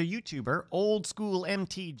ago, there's a YouTuber, Old School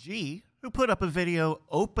MTG, who put up a video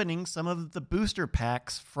opening some of the booster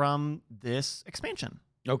packs from this expansion.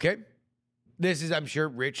 Okay. This is, I'm sure,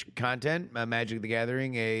 rich content. Magic the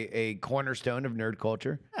Gathering, a cornerstone of nerd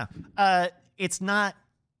culture. Yeah. It's not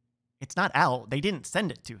out. They didn't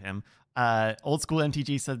send it to him. Old School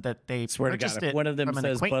MTG said that they Swear to purchased God, if it one of them from an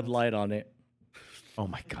says acquaintance. Bud Light on it. Oh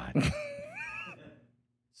my God.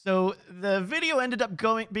 So the video ended up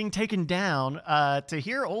being taken down. To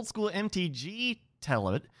hear Old School MTG tell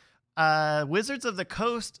it, Wizards of the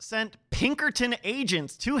Coast sent Pinkerton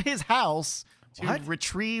agents to his house to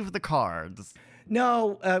retrieve the cards.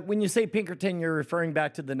 No, when you say Pinkerton, you're referring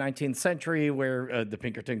back to the 19th century where the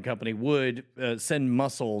Pinkerton company would send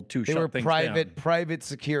muscle to They shut were things private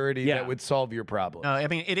security Yeah. that would solve your problem. No, I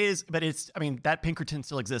mean it is, but that Pinkerton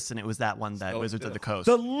still exists, and it was that one that Wizards of the Coast,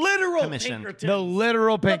 down. The literal Commission. Pinkerton. The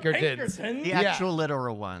literal The Pinkertons. Pinkertons. the actual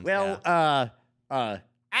literal ones. Well, yeah.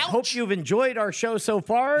 I hope you've enjoyed our show so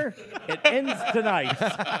far. It ends tonight.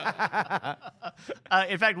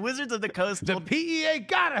 In fact, Wizards of the Coast The told PEA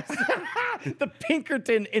got us. The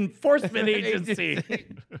Pinkerton Enforcement Agency.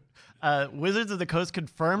 Wizards of the Coast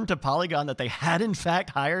confirmed to Polygon that they had in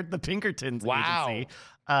fact hired the Pinkertons Wow. agency.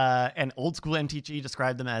 And Old School MTG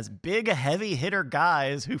described them as big, heavy hitter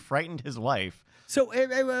guys who frightened his wife. So,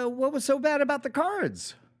 what was so bad about the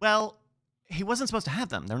cards? Well, he wasn't supposed to have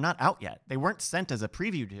them. They're not out yet. They weren't sent as a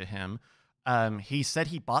preview to him. He said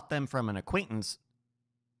he bought them from an acquaintance.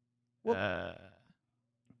 What?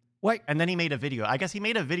 And then he made a video. I guess he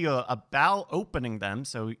made a video about opening them,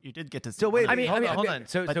 so you did get to see. So wait, one. hold on.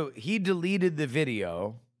 So he deleted the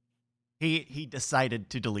video. He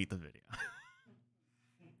decided to delete the video.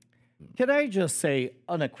 Can I just say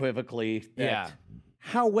unequivocally that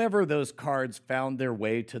however those cards found their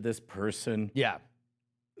way to this person,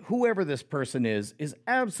 whoever this person is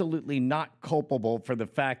absolutely not culpable for the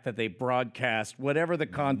fact that they broadcast whatever the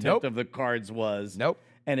content of the cards was.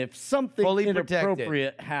 And if something Fully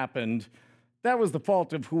inappropriate happened, that was the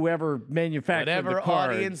fault of whoever manufactured Whatever the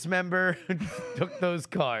card. audience member took those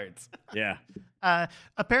cards. Yeah.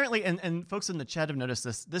 Apparently, and folks in the chat have noticed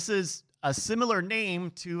this, this is a similar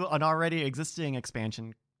name to an already existing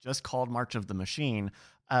expansion just called March of the Machine.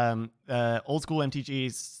 Old school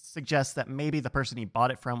MTG suggests that maybe the person he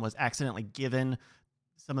bought it from was accidentally given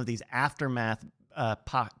some of these Aftermath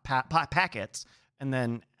packets and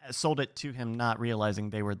then sold it to him, not realizing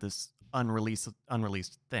they were this unreleased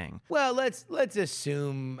thing. Well, let's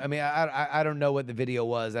assume. I mean, I don't know what the video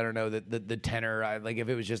was. I don't know the tenor. Like if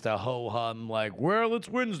it was just a ho hum, like, well, it's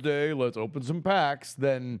Wednesday, let's open some packs.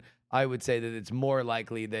 Then I would say that it's more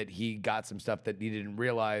likely that he got some stuff that he didn't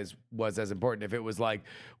realize was as important. If it was like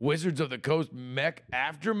Wizards of the Coast Mech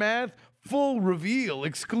Aftermath full reveal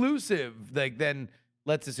exclusive, like then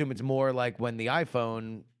let's assume it's more like when the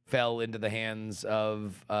iPhone fell into the hands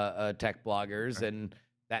of tech bloggers, and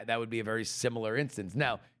that would be a very similar instance.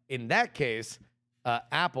 Now, in that case,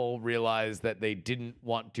 Apple realized that they didn't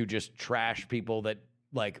want to just trash people that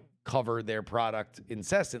like cover their product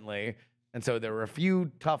incessantly, and so there were a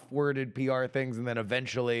few tough-worded PR things, and then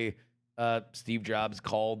eventually Steve Jobs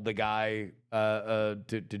called the guy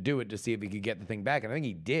to do it to see if he could get the thing back, and I think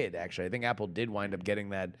he did actually. I think Apple did wind up getting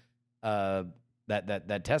that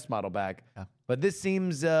test model back. Yeah. But this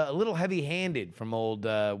seems a little heavy-handed from old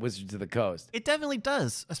Wizards of the Coast. It definitely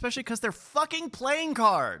does, especially because they're fucking playing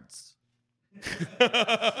cards.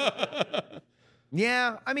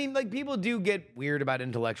 Yeah, I mean, like, people do get weird about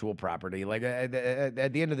intellectual property. Like, at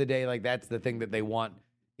the end of the day, like, that's the thing that they want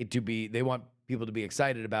it to be. They want people to be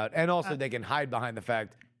excited about. And also, they can hide behind the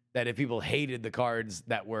fact that if people hated the cards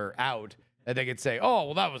that were out, that they could say, oh,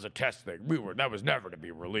 well, that was a test thing. That was never to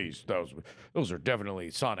be released. Those are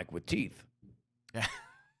definitely Sonic with teeth. Yeah.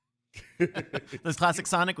 Those classic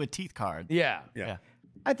Sonic with teeth cards. Yeah.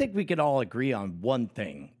 I think we could all agree on one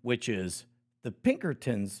thing, which is the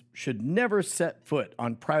Pinkertons should never set foot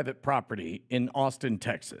on private property in Austin,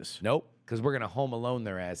 Texas. Nope, because we're going to Home Alone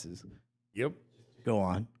their asses. Yep. Go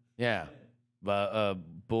on. Yeah.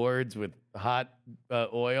 Boards with hot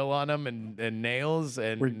oil on them and nails.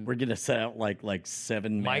 And we're going to set out like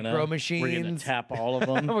 7 micro mana. machines. We're going to tap all of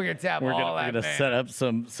them. We're going to tap all that. We're going to set up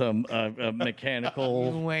some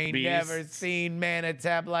mechanical You ain't beasts. never seen mana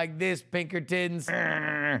tap like this, Pinkertons.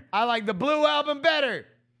 I like the Blue Album better.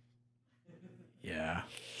 Yeah.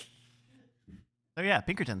 Oh yeah,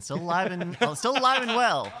 Pinkerton still alive and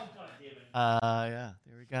well. Yeah,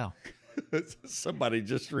 there we go. Somebody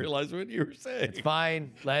just realized what you were saying. It's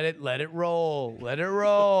fine. Let it roll. Let it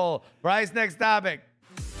roll. Bryce, next topic.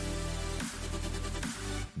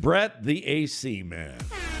 Brett, the AC man.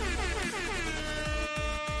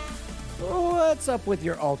 What's up with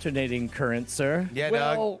your alternating current, sir? Yeah,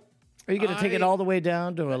 well, Doug. Are you going to take it all the way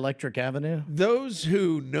down to Electric Avenue? Those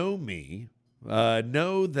who know me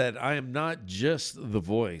know that I am not just the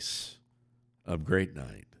voice of Great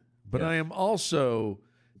Night, but I am also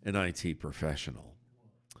an IT professional.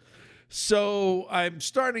 So I'm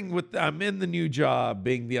in the new job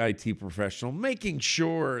being the IT professional, making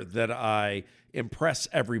sure that I impress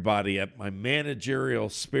everybody at my managerial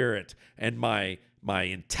spirit and my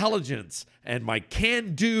intelligence and my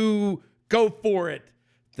can-do, go-for-it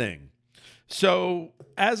thing. So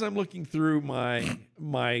as I'm looking through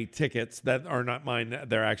my tickets that are not mine,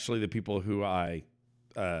 they're actually the people who I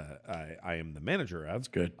am the manager of. That's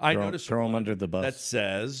good. I noticed throw them under the bus. that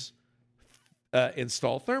says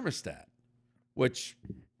install thermostat, which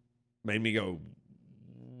made me go,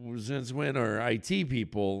 since when are IT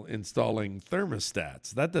people installing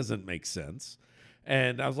thermostats? That doesn't make sense.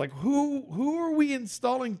 And I was like, who are we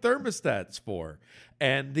installing thermostats for?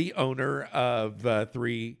 And the owner of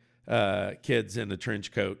 3 kids in a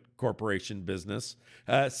trench coat corporation business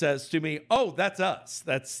says to me, oh, that's us.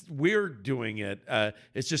 We're doing it.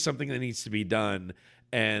 It's just something that needs to be done.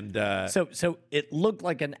 And so it looked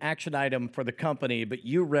like an action item for the company, but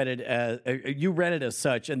you read it as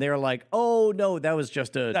such, and they were like, "Oh no, that was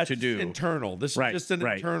just a to do internal. This is just an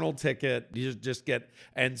internal ticket. You just get."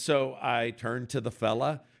 And so I turned to the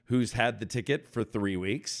fella who's had the ticket for 3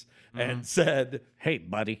 weeks, and said, Hey,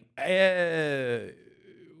 buddy.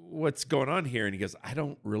 what's going on here? And he goes, I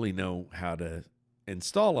don't really know how to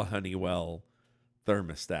install a Honeywell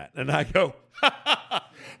thermostat. And I go,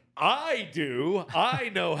 I do.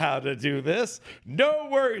 I know how to do this. No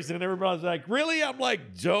worries. And everybody's like, really? I'm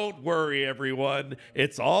like, don't worry, everyone.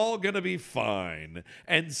 It's all going to be fine.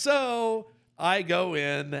 And so I go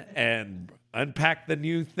in and unpack the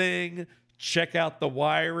new thing, check out the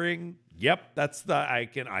wiring. Yep, that's I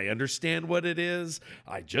understand what it is.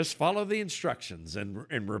 I just follow the instructions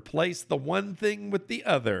and replace the one thing with the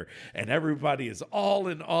other. And everybody is all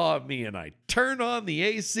in awe of me. And I turn on the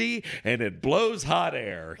AC and it blows hot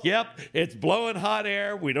air. Yep, it's blowing hot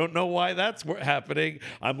air. We don't know why that's happening.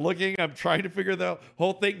 I'm trying to figure the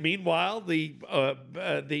whole thing. Meanwhile,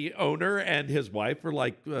 the owner and his wife are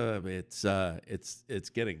like, it's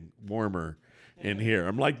getting warmer in here.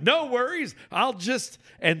 I'm like, no worries.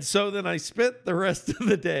 And so then I spent the rest of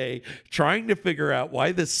the day trying to figure out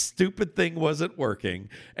why this stupid thing wasn't working.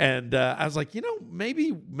 And I was like,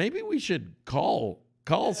 maybe we should call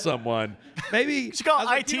someone. Maybe you should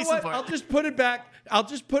call IT support. I'll just put it back. I'll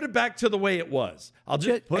just put it back to the way it was. I'll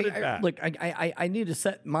just put it back. Look, I need to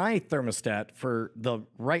set my thermostat for the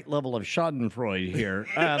right level of Schadenfreude here.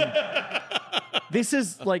 This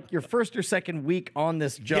is like your first or second week on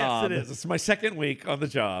this job. Yes, it is. It's my second week on the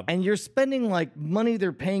job. And you're spending like money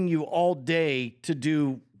they're paying you all day to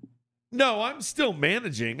do. No, I'm still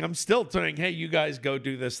managing. I'm still saying, hey, you guys go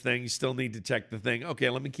do this thing. You still need to check the thing. Okay,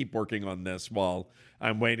 let me keep working on this while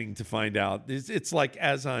I'm waiting to find out. It's like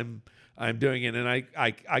as I'm doing it, and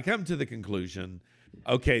I come to the conclusion,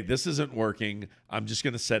 okay, this isn't working. I'm just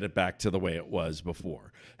going to set it back to the way it was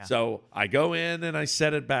before. Yeah. So I go in and I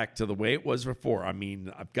set it back to the way it was before. I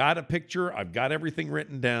mean, I've got a picture. I've got everything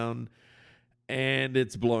written down. And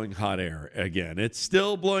it's blowing hot air again. It's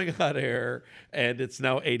still blowing hot air. And it's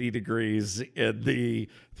now 80 degrees in the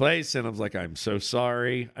place. And I was like, I'm so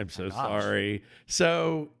sorry. I'm so sorry.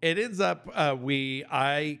 So it ends up,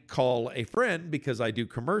 I call a friend because I do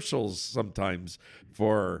commercials sometimes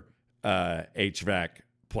for HVAC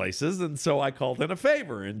places. And so I called in a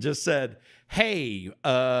favor and just said, hey,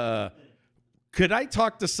 could I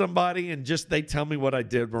talk to somebody and just they tell me what I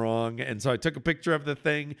did wrong? And so I took a picture of the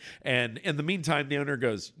thing. And in the meantime, the owner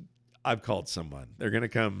goes, I've called someone. They're going to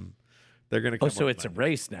come. Oh, so it's Monday. A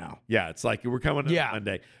race now. Yeah, it's like we're coming on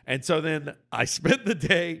Monday. And so then I spend the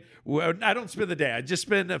day. Well, I don't spend the day. I just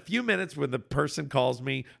spend a few minutes when the person calls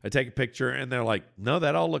me. I take a picture and they're like, no,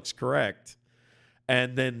 that all looks correct.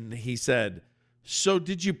 And then he said, so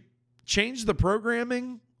did you change the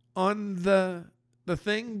programming on the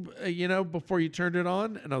thing, before you turned it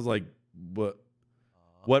on? And I was like, what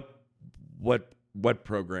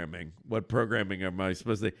programming? What programming am I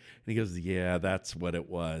supposed to? And he goes, yeah, that's what it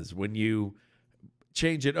was. When you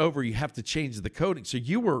change it over, you have to change the coding. So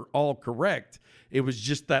you were all correct. It was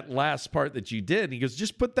just that last part that you did. And he goes,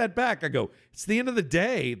 just put that back. I go, it's the end of the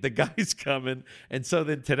day. The guy's coming. And so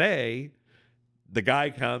then today, the guy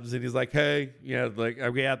comes and he's like, hey,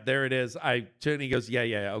 okay, there it is. And he goes,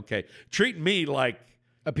 yeah, okay. Treating me like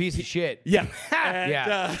a piece of shit. Yeah.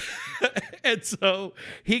 And, and so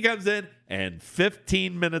he comes in and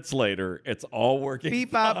 15 minutes later, it's all working.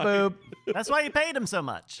 Beep, bop, boop. That's why you paid him so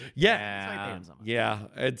much. Yeah. That's why you paid him so much. Yeah.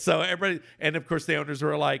 And so everybody, and of course the owners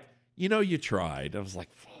were like, you tried. I was like,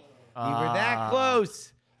 you were that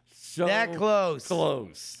close. So that close.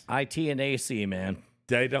 Close. IT and AC, man.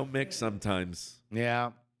 They don't mix sometimes.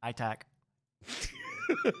 Yeah. ITAC.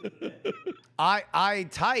 I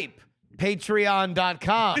type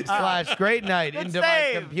patreon.com/great night into my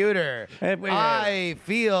computer. I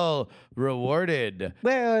feel rewarded.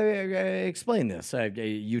 Well, explain this.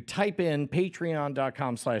 You type in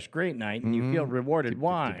patreon.com/great night and you feel rewarded.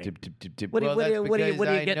 Why? Well, that's because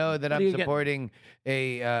I know that I'm supporting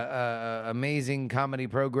a amazing comedy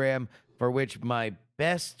program for which my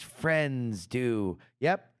best friends do.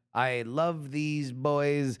 Yep. I love these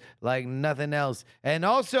boys like nothing else. And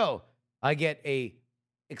also, I get a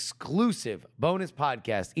exclusive bonus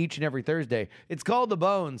podcast each and every Thursday. It's called The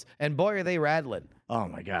Bones, and boy, are they rattling. Oh,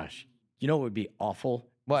 my gosh. You know what would be awful?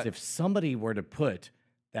 What? If somebody were to put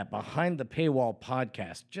that behind the paywall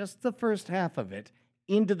podcast, just the first half of it,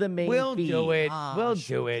 into the main feed. Do it. We'll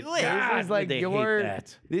do it. This is like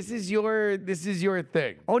this is your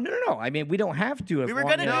thing. Oh no. I mean, we don't have to. We were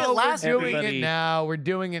going to do it last week. We're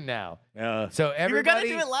doing it now. So everybody, we were going to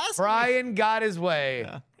do it last Brian week. Got his way.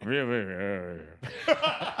 Yeah.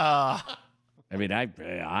 I mean,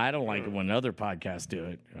 I don't like it when other podcasts do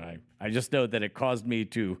it. I just know that it caused me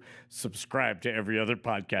to subscribe to every other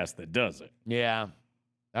podcast that does it. Yeah.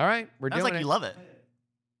 All right, we're Sounds doing like it. You love it.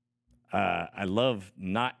 I love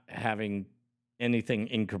not having anything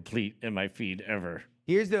incomplete in my feed ever.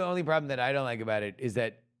 Here's the only problem that I don't like about it is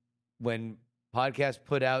that when podcasts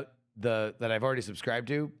put out that I've already subscribed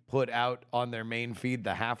to, put out on their main feed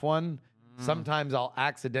the half one, sometimes I'll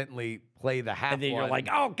accidentally play the half And then one. you're like,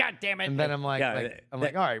 oh, God damn it. And then I'm like, all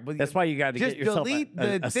right. Well, that's why you got to just get yourself delete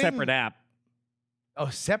a the separate thing. app. Oh,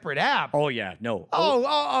 separate app. Oh, yeah. No.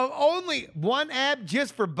 Only one app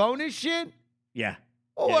just for bonus shit? Yeah.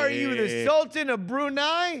 Oh, Yeah, are yeah, you yeah, the yeah. Sultan of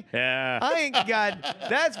Brunei? Yeah. I ain't got.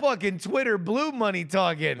 That's fucking Twitter blue money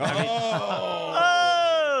talking. I mean,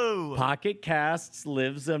 Oh! Pocket Casts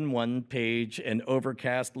lives on one page, and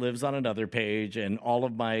Overcast lives on another page, and all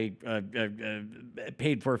of my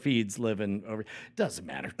paid for feeds live in over. Doesn't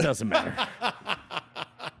matter. Doesn't matter.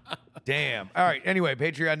 damn. All right. Anyway,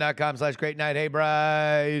 patreon.com/great night. Hey,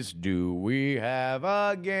 Bryce, do we have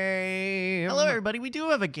a game? Hello, everybody. We do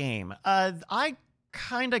have a game. I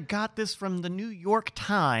kind of got this from the New York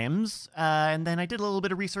Times, and then I did a little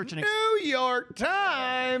bit of research and New York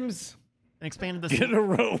Times. expanded this. Get a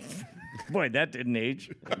rope. Boy, that didn't age.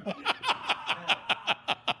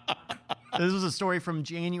 This was a story from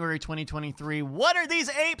January 2023. What are these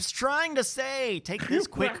apes trying to say? Take this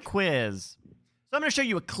quick quiz. So I'm going to show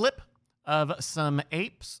you a clip of some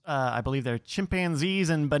apes. I believe they're chimpanzees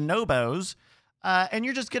and bonobos. And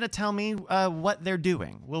you're just going to tell me what they're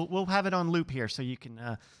doing. We'll have it on loop here so you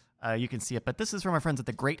can see it. But this is from our friends at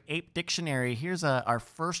the Great Ape Dictionary. Here's our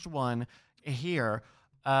first one here.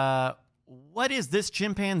 What is this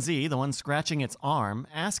chimpanzee, the one scratching its arm,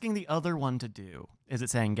 asking the other one to do? Is it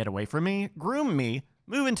saying, get away from me, groom me,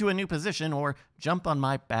 move into a new position, or jump on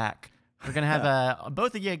my back? We're going to have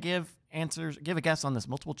both of you give a guess on this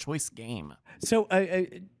multiple choice game. So,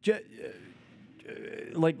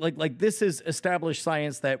 like this is established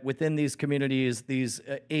science that within these communities, these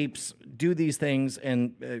apes do these things,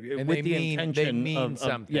 and with the intention they mean of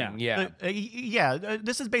something. Yeah.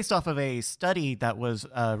 This is based off of a study that was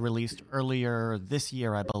released earlier this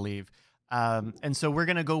year, I believe. And so we're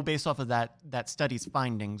going to go based off of that study's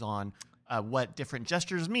findings on what different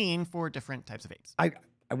gestures mean for different types of apes.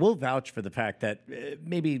 I will vouch for the fact that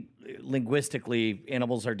maybe linguistically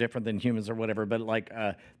animals are different than humans or whatever, but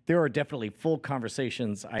there are definitely full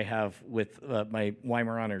conversations I have with my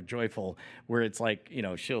Weimaraner Joyful where it's like,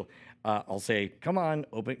 I'll say, come on,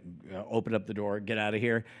 open up the door, get out of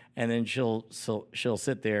here. And then she'll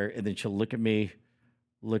sit there and then she'll look at me,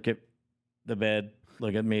 look at the bed,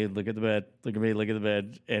 look at me, look at the bed, look at me, look at the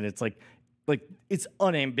bed. And it's like it's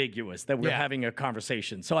unambiguous that we're having a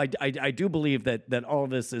conversation. So I do believe that all of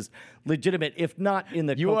this is legitimate, if not in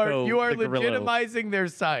the You are the gorilla. legitimizing their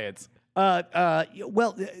science.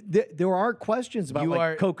 Well, there are questions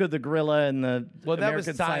about Coco the gorilla and the that American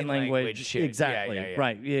was Sign Language. shit. Exactly. Yeah.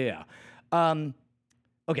 Right. Yeah.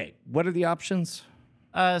 Okay. What are the options?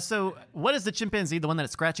 So what is the chimpanzee, the one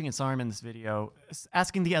that's scratching its arm in this video,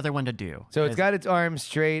 asking the other one to do? So it's got its arm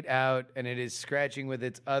straight out, and it is scratching with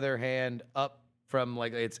its other hand up from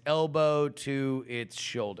its elbow to its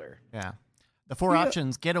shoulder. Yeah. The four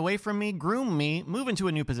options: get away from me, groom me, move into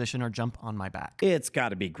a new position, or jump on my back. It's got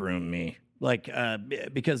to be groom me.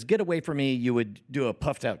 Because get away from me, you would do a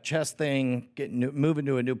puffed out chest thing, move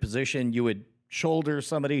into a new position. You would shoulder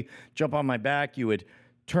somebody, jump on my back. You would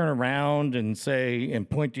turn around and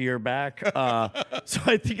point to your back. So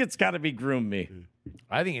I think it's got to be groom me.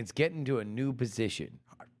 I think it's getting to a new position.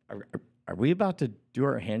 Are we about to do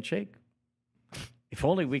our handshake? If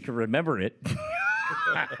only we could remember it.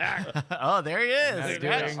 Oh, there he is.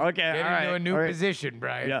 Okay, Getting to a new position,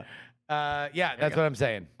 Brian. Yeah. That's what I'm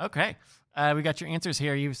saying. Okay. We got your answers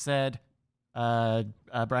here. You said,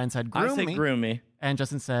 Brian said, groom I say me. groom me. And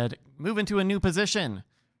Justin said, move into a new position.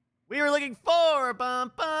 We were looking for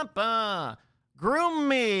groom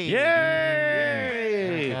me.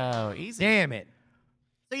 Yay! Oh, easy. Damn it.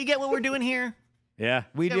 So you get what we're doing here? Yeah.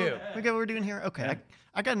 We do. We get what we're doing here? Okay.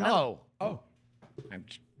 I got another. Oh. I'm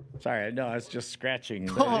sorry. No, I was just scratching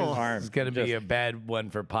the Oh. arm. It's going to be a bad one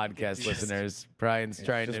for podcast listeners. Brian's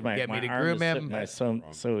trying to get me to groom him.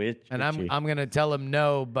 So itchy. And I'm going to tell him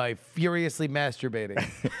no by furiously masturbating.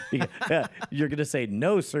 Yeah, you're going to say,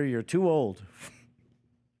 no, sir, you're too old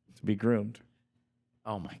to be groomed.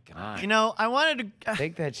 Oh, my God. I wanted to...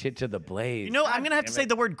 Take that shit to the blaze. I'm going to have to say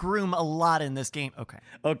the word groom a lot in this game. Okay.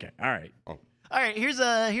 Okay. All right. All right, here's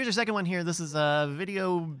your second one here. This is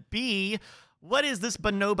video B. What is this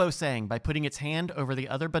bonobo saying by putting its hand over the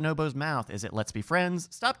other bonobo's mouth? Is it let's be friends,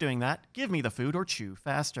 stop doing that, give me the food, or chew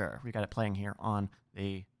faster? We got it playing here on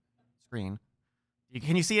the screen.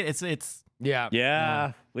 Can you see it? It's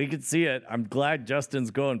Yeah. We can see it. I'm glad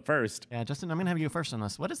Justin's going first. Yeah, Justin, I'm going to have you go first on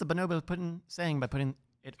this. What is the bonobo saying by putting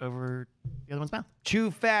it over the other one's mouth.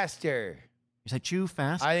 Chew faster. You say chew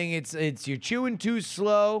fast. I think it's you're chewing too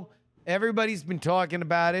slow. Everybody's been talking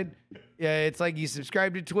about it. Yeah, it's like you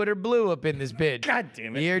subscribe to Twitter Blue up in this bitch. God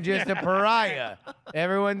damn it. You're just a pariah.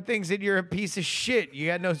 Everyone thinks that you're a piece of shit. You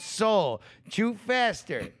got no soul. Chew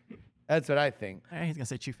faster. That's what I think. All right, he's gonna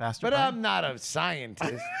say chew faster. But Brian. I'm not a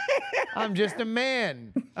scientist. I'm just a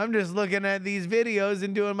man. I'm just looking at these videos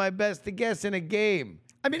and doing my best to guess in a game.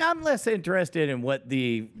 I mean, I'm less interested in what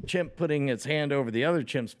the chimp putting its hand over the other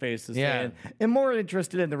chimp's face is saying, and more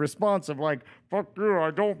interested in the response of like, "Fuck you,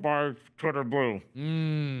 I don't buy Twitter Blue."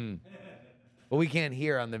 Well, we can't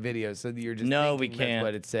hear on the video, so you're just No, we thinking that's can't.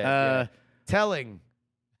 what it said. Yeah. Telling.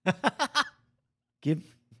 Give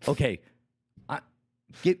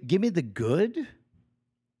me the good.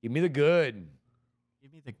 Give me the good.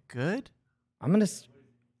 Give me the good. I'm gonna.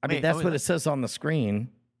 I mean, Wait, that's oh, what it says on the screen.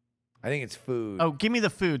 I think it's food. Oh, give me the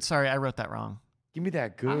food. Sorry, I wrote that wrong. Give me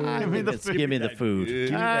that good. I think it's give me the food. me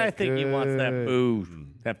I that think he wants that good.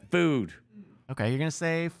 food. That food. Okay, you're gonna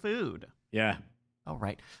say food. Yeah. All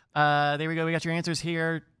right. There we go. We got your answers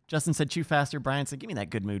here. Justin said chew faster. Brian said, give me that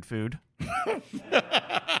good mood food.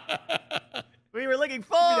 We were looking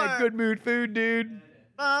for Give me that good mood food, dude.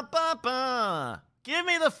 Ba, ba, ba. Give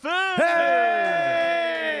me the food.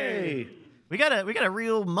 Hey! We got a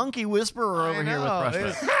real monkey whisperer over here with Brush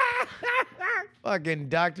There's Brush. fucking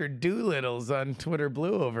Dr. Doolittle's on Twitter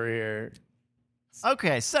Blue over here.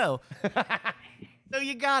 Okay, so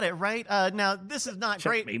you got it right. Now this is not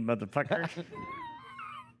great. Me, motherfucker.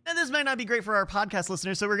 And this might not be great for our podcast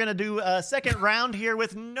listeners, so we're going to do a second round here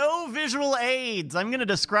with no visual aids. I'm going to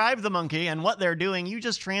describe the monkey and what they're doing. You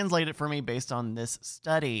just translate it for me based on this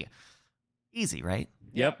study. Easy, right?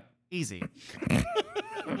 Yep. Easy.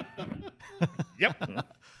 Yep.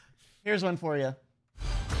 Here's one for you.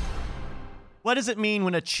 What does it mean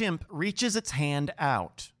when a chimp reaches its hand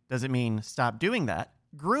out? Does it mean stop doing that,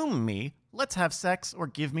 groom me, let's have sex, or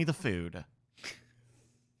give me the food?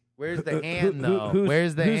 Where's the hand, though?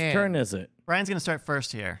 Where's the whose hand? turn is it? Brian's going to start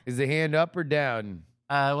first here. Is the hand up or down?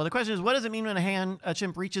 Well, the question is, what does it mean when a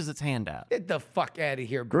chimp reaches its hand out? Get the fuck out of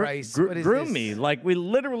here, Bryce. What is groom this? me. Like, we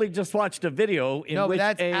literally just watched a video in No, which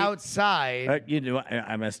but that's outside. you know,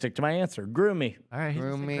 I'm going to stick to my answer. Groom me. All right, he's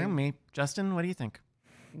gonna say Groom me. groom me. Justin, what do you think?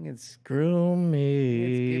 I think it's Groom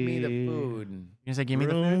me. give me the food. You gonna say give me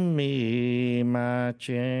the food? Groom me, my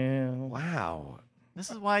champ. Wow. This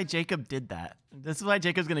is why Jacob did that. This is why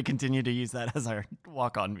Jacob's going to continue to use that as our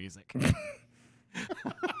walk-on music.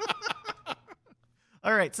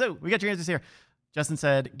 All right, so we got your answers here. Justin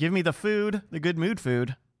said, give me the food, the good mood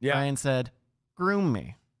food. Yeah. Brian said, groom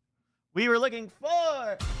me. We were looking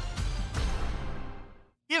for...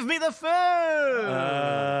 Give me the food!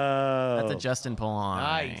 That's a Justin point.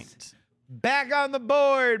 Nice. Back on the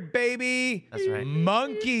board, baby. That's right.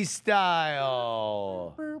 Monkey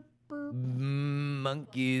style.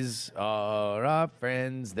 Monkeys are our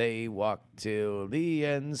friends. They walk till the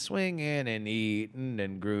end, swinging and eating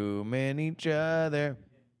and grooming each other.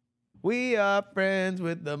 We are friends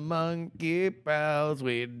with the monkey pals.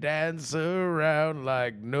 We dance around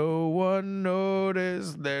like no one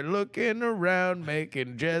noticed. They're looking around,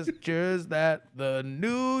 making gestures that the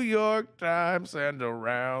New York Times send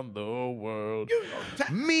around the world.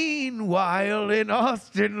 Meanwhile, in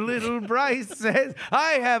Austin, little Bryce says,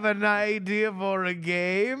 I have an idea for a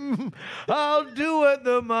game. I'll do what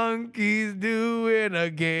the monkeys do in a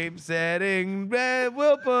game setting.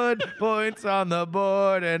 We'll put points on the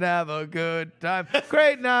board and have a good time.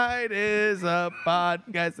 Great Night is a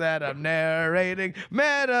podcast that I'm narrating.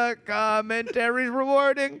 Meta commentaries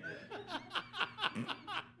rewarding.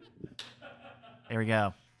 There we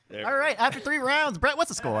go. All right, after 3 rounds, Brett, what's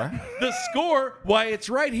the score? The score? Why, it's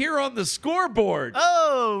right here on the scoreboard.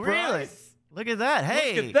 Oh, really? Bryce. Look at that.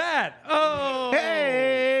 Hey. Look at that. Oh.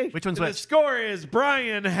 Hey! Which one's The which? score is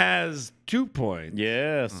Brian has 2 points.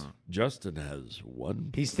 Yes. Justin has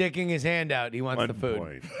 1 He's sticking his hand out. He wants 1 the food.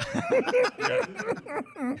 point.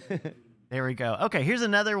 There we go. Okay, here's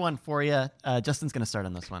another one for you. Justin's going to start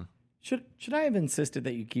on this one. Should I have insisted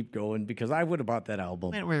that you keep going? Because I would have bought that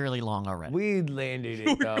album. We're really long already. We landed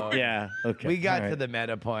it, though. Yeah. Okay. We got All to right. the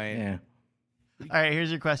meta point. Yeah. All right, here's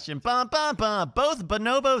your question. Bum, bum, bum. Both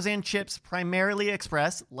bonobos and chips primarily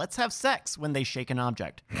express let's have sex when they shake an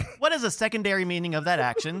object. What is a secondary meaning of that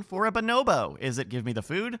action for a bonobo? Is it give me the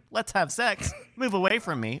food, let's have sex, move away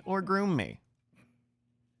from me, or groom me?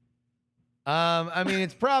 I mean,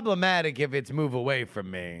 it's problematic if it's move away from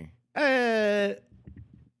me.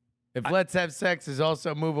 If let's have sex is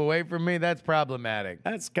also move away from me, that's problematic.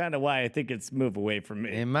 That's kind of why I think it's move away from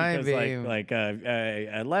me. It might Because,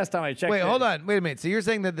 be. last time I checked. Wait, hold on. Wait a minute. So you're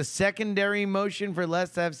saying that the secondary motion for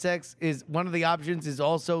let's have sex is one of the options is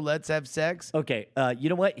also let's have sex? Okay, you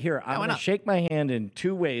know what? Here, I'm why going to not? shake my hand in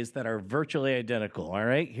two ways that are virtually identical. All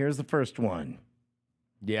right, here's the first one.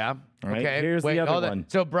 Yeah. All right, Okay. here's the other hold on. one.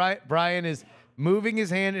 So Brian is moving his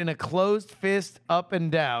hand in a closed fist up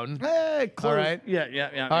and down. Hey, All right. Yeah.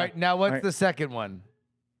 All right. Now what's All right. the second one?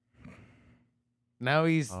 Now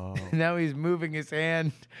he's now he's moving his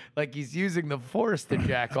hand like he's using the force to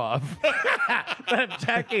jack off. I'm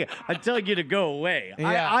jacking. I'm telling you to go away.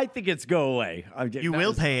 Yeah. I think it's go away. You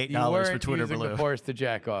will pay You $8 for weren't Twitter using Blue. the force to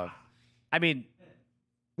jack off. I mean,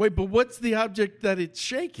 Wait, but what's the object that it's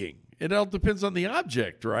shaking? It all depends on the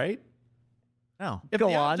object, right? No. If Go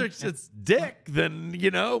the on. object's its dick, then,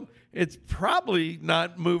 it's probably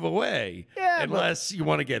not move away. Yeah, unless you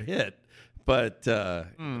want to get hit. But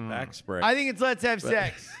back spray. I think it's let's have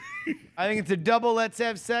sex. I think it's a double let's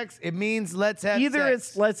have sex. It means let's have either sex.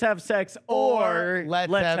 it's let's have sex or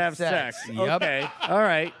let's have sex. Yep. Okay. All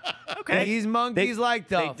right. Okay. These monkeys like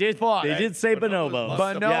the They did. fuck. They did say bonobos.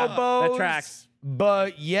 Bonobos. Yeah, that tracks.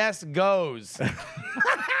 But yes goes.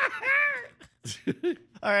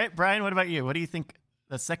 All right, Brian, what about you? What do you think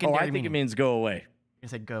the Oh, secondary I think meaning? it means go away. You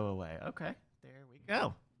said go away. Okay, there we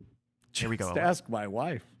go. Here we go. Just ask my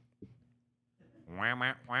wife.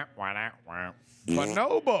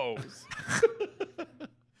 Bonobos.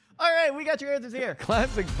 All right, we got your answers here.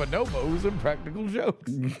 Classic bonobos and practical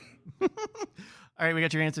jokes. All right, we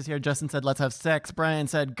got your answers here. Justin said, let's have sex. Brian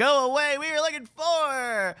said, go away. We were looking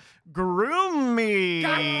for groom me.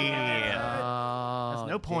 There's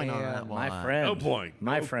no point on that one. My friend. No point.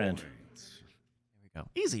 My No friend. point. There we go.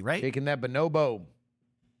 Easy, right? Shaking that bonobo.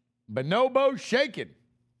 Bonobo shaking.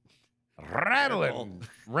 Rattling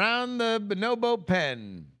round the bonobo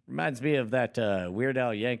pen. Reminds me of that Weird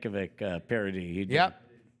Al Yankovic parody he did. Yep.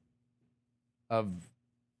 Of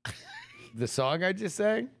the song I just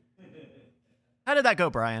sang? How did that go,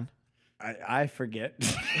 Brian? I forget.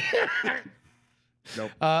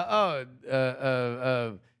 Nope.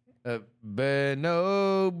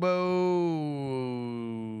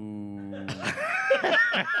 Bonobo.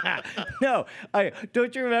 No,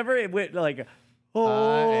 don't you remember? It went like, oh,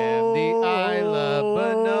 I am the Isla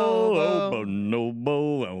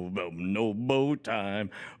Bonobo. Bonobo time.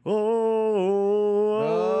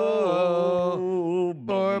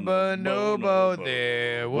 For Bonobo,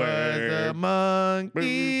 there was a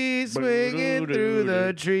monkey swinging through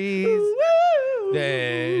the trees.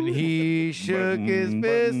 Then he shook his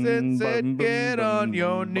fist and said, get on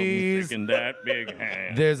your knees. That big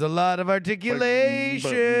hand. There's a lot of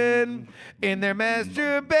articulation in their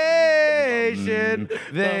masturbation.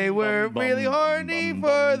 They were really horny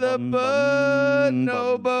for the bonobos.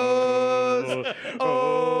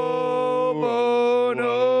 Oh,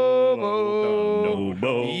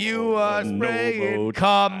 bonobo, you are spraying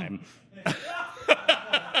cum.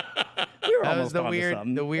 That was the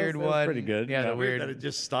weird one. Pretty good. Yeah, the That weird. it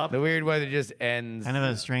just stopped. The weird one that just ends Kind of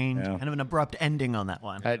a strange, kind of an abrupt ending on that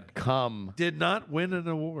one. at cum. Did not win an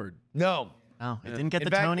award. No. Oh, it didn't get In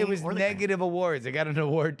the fact, Tony it was or the negative awards. It got an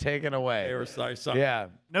award taken away. They were sorry. Yeah.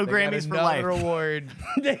 No They got Grammys for life. another award.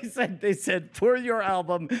 They said for your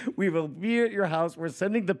album, we will be at your house. We're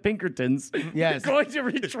sending the Pinkertons. Yes. We're going to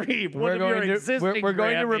retrieve one of your existing we're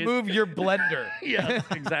going to Grammys. remove your blender. Yes,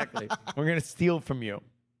 exactly. We're going to steal from you.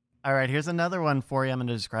 All right, here's another one for you. I'm going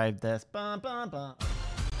to describe this. Bum, bum, bum.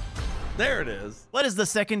 There it is. What is the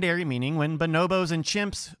secondary meaning when bonobos and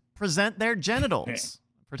chimps present their genitals?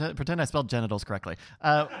 Pretend I spelled genitals correctly.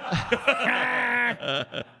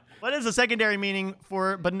 What is the secondary meaning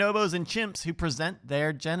for bonobos and chimps who present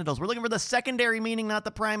their genitals? We're looking for the secondary meaning, not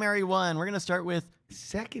the primary one. We're going to start with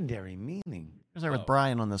Secondary meaning. with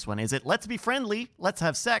Brian on this one. Is it let's be friendly, let's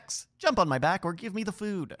have sex, jump on my back, or give me the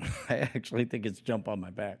food? I actually think it's jump on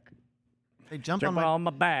my back. They jump Jump on my on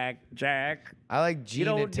my back, Jack. I like You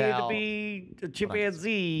don't need to genital. be a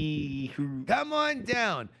chimpanzee. Come on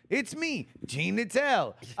down. It's me, Gene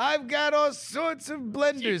Tell. I've got all sorts of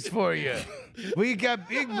blenders for you. We got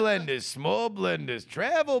big blenders, small blenders,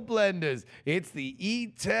 travel blenders. It's the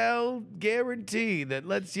E-Tel guarantee that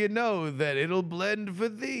lets you know that it'll blend for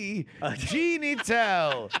thee. Gene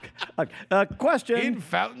Tell Question. in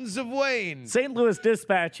Fountains of Wayne. St. Louis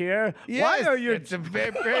Dispatch here. Yes, Why are your it's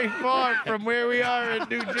very, very far from where we are in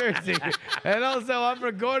New Jersey. And also, I'm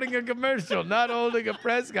recording a commercial, not holding a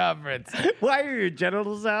press conference. why are your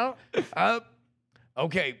genitals out?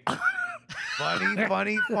 Okay.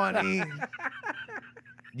 Funny.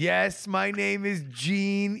 Yes, my name is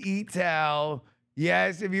Gene Etal.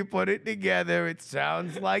 Yes, if you put it together, it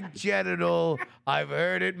sounds like genital. I've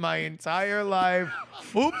heard it my entire life.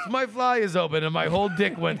 Oops, my fly is open and my whole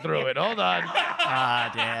dick went through it. Hold on.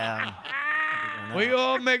 Ah, damn. We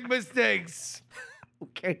all make mistakes.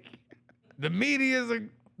 Okay. The media is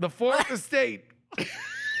the fourth estate.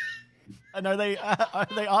 And are they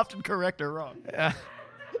often correct or wrong?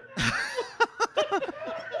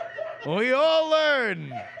 We all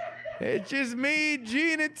learn. It's just me,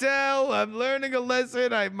 Gene and Tell. I'm learning a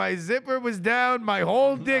lesson. My zipper was down. My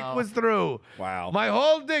whole dick was through. Wow. My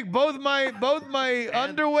whole dick, both my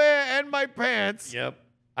underwear and my pants. Yep.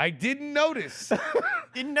 I didn't notice.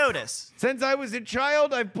 Didn't notice. Since I was a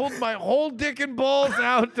child, I pulled my whole dick and balls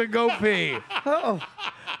out to go pee. Oh.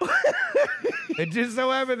 It just so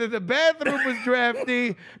happened that the bathroom was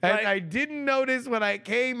drafty, and Right. I didn't notice when I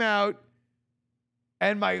came out,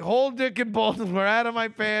 and my whole dick and balls were out of my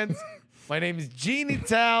pants. My name is Jeannie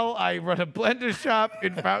Tal. I run a blender shop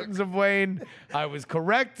in Fountains of Wayne. I was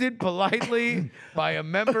corrected politely by a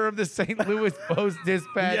member of the St. Louis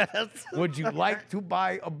Post-Dispatch. Yes. Would you like to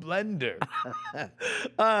buy a blender?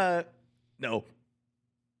 No.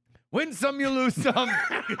 Win some, you lose some.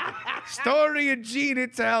 Story of Jeannie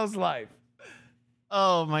Tal's life.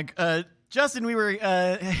 Oh my. Justin, we were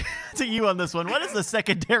to you on this one. What is the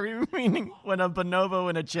secondary meaning when a bonobo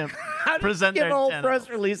and a chimp present Give their a whole genitals? press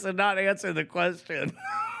release and not answer the question.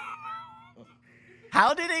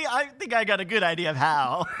 How did he? I think I got a good idea of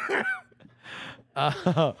how.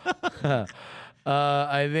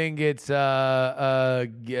 I think it's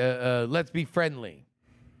let's be friendly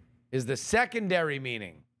is the secondary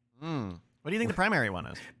meaning. What do you think the primary one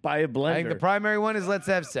is? Buy a blender. I think the primary one is let's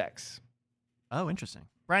have sex. Oh, interesting.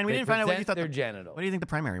 Brian, we They didn't find out what you present thought. their genital. What do you think the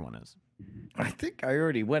primary one is? I think I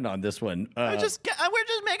already went on this one. we're just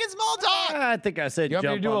making small talk. I think I said You want me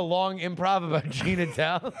to jump do a on. long improv about Gina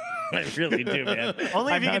Tal? I really do, man.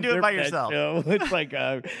 Only if you can do it by yourself. It's like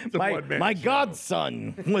my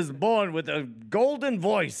godson was born with a golden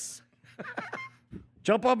voice.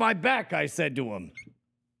 Jump on my back, I said to him.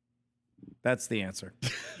 That's the answer.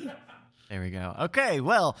 There we go. Okay,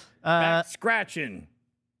 well, Back scratching.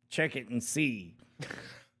 Check it and see.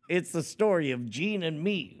 It's the story of Gene and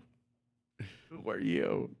me. Who are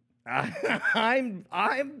you? I'm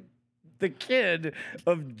the kid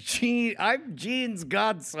of Gene. I'm Gene's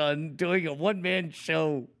godson doing a one-man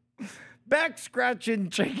show. Back scratching,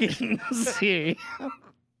 chicken. See,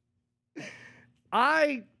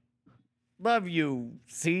 I love you.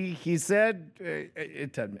 See, he said.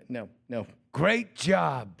 No. Great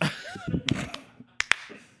job.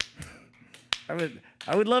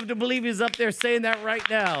 I would love to believe he's up there saying that right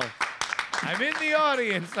now. I'm in the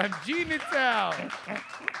audience. I'm Gina Tal.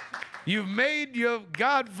 You've made your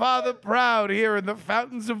godfather proud here in the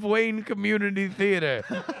Fountains of Wayne Community Theater.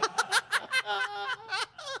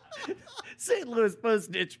 St. Louis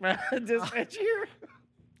Post-Dispatch here.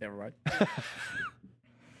 Never mind.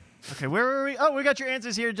 okay, where were we? Oh, we got your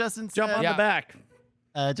answers here. Justin said, Jump on Yeah. the back.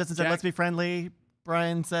 Justin said, Jack. let's be friendly.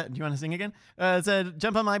 Brian said, do you want to sing again? Said,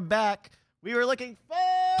 jump on my back. We were looking for...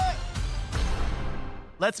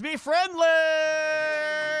 Let's be friendly.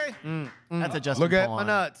 That's a Justin Look at Paul my line.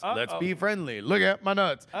 nuts. Let's be friendly. Look at my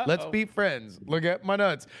nuts. Let's be friends. Look at my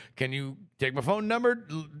nuts. Can you take my phone number?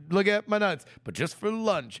 Look at my nuts. But just for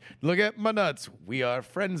lunch. Look at my nuts. We are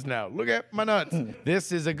friends now. Look at my nuts.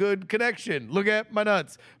 This is a good connection. Look at my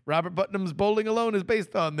nuts. Robert Putnam's Bowling Alone is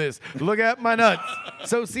based on this. Look at my nuts.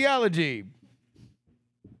 Sociology.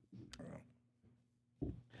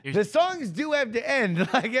 The songs do have to end.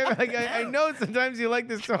 I know sometimes you like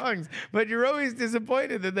the songs, but you're always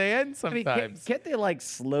disappointed that they end I mean, sometimes. can't they like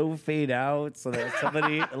slow fade out so that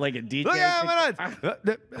somebody like a DJ? Look at my nuts.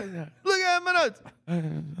 Look at my nuts.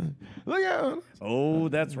 Look at my nuts. Oh,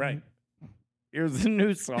 that's right. Here's the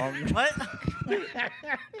new song. What?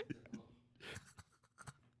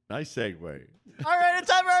 Nice segue. All right, it's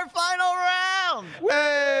time for our final round.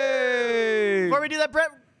 Hey! Before we do that, Brett,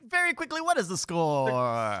 very quickly, what is the score?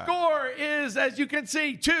 Score is, as you can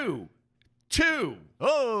see, 2.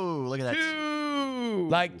 Oh, look at that. 2.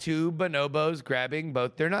 Like two bonobos grabbing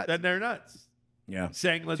both their nuts. Then they're nuts. Yeah.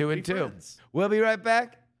 Saying let's 2 be and 2. friends. We'll be right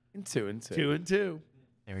back in 2 and 2. 2 and 2.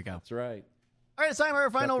 There we go. That's right. All right, it's time for our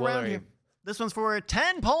final round Woolery. here. This one's for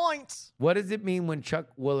 10 points. What does it mean when Chuck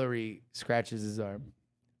Woolery scratches his arm?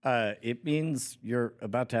 It means you're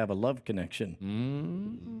about to have a love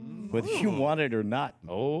connection, whether you want it or not.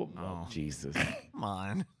 Oh, Jesus. Come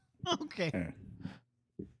on. Okay.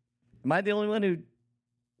 Am I the only one who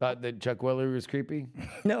Thought that Chuck Woolery was creepy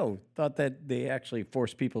thought that they actually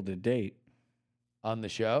force people to date? on the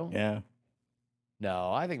show? Yeah.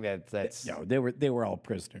 No, I think that's No, they were all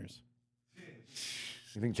prisoners.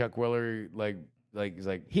 You think Chuck Woolery he's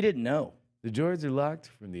like He didn't know. the doors are locked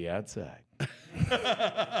from the outside.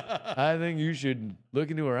 I think you should look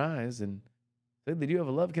into her eyes and say they do have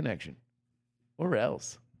a love connection, or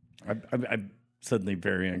else. I'm suddenly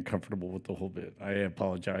very uncomfortable with the whole bit. I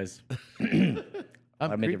apologize. I'm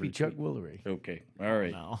I made creepy a Chuck retweet. Woolery. Okay. All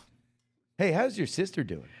right. No. Hey, how's your sister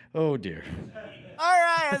doing? Oh, dear. All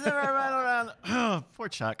right. Oh, poor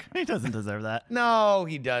Chuck. He doesn't deserve that. No,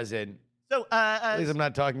 he doesn't. So, At least I'm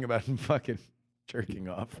not talking about him fucking jerking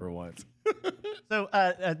off for once. So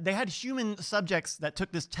they had human subjects that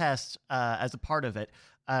took this test as a part of it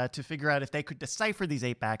to figure out if they could decipher these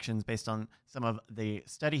ape actions based on some of the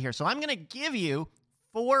study here. So I'm going to give you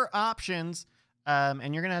 4 options,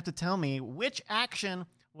 and you're going to have to tell me which action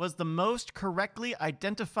was the most correctly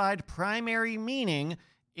identified primary meaning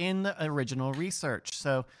in the original research.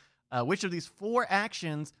 So which of these 4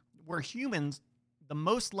 actions were humans the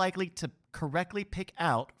most likely to correctly pick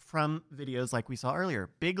out from videos like we saw earlier?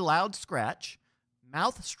 Big loud scratch,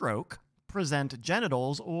 mouth stroke, present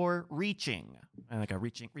genitals, or reaching. Like a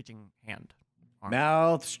reaching hand. Arm.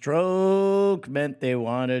 Mouth stroke meant they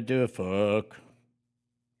wanted to fuck.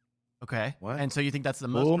 Okay. What? And so you think that's the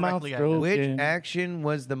most Oh, mouth correctly stroke. Which Okay. action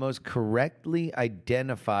was the most correctly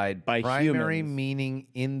identified By primary humans. meaning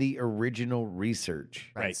in the original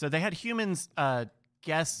research? Right. Right. So they had humans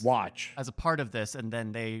guess Watch. as a part of this, and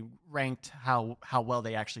then they ranked how well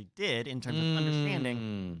they actually did in terms of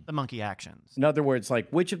understanding the monkey actions. In other words, like,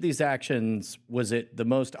 which of these actions was it the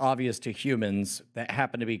most obvious to humans that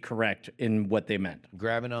happened to be correct in what they meant?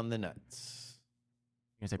 Grabbing on the nuts.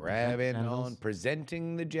 You say present Grabbing genitals? on,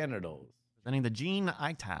 presenting the genitals. Presenting the gene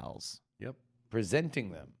itals. Yep. Presenting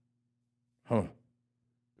them. Huh.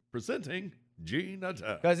 Presenting Gene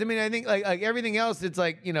Attack. Because, I mean, I think like everything else, it's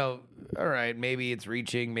like, all right, maybe it's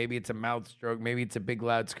reaching, maybe it's a mouth stroke, maybe it's a big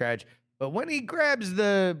loud scratch. But when he grabs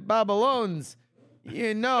the babalones,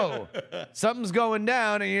 something's going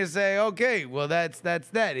down, and you say, okay, well, that's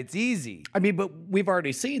that. It's easy. I mean, but we've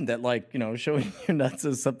already seen that, like, showing your nuts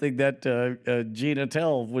is something that Gina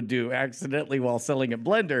Tell would do accidentally while selling at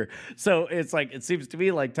Blender. So it's like, it seems to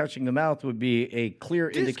me like touching the mouth would be a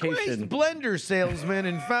clear Disgraced indication. blender salesman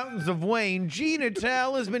in Fountains of Wayne, Gina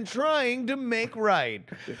Tal has been trying to make right.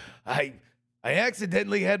 I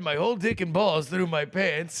accidentally had my whole dick and balls through my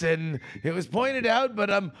pants, and it was pointed out,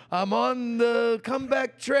 but I'm on the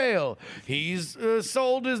comeback trail. He's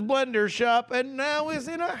sold his blender shop and now is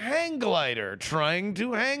in a hang glider, trying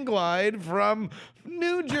to hang glide from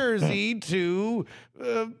New Jersey to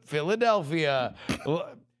Philadelphia.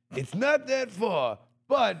 Well, it's not that far,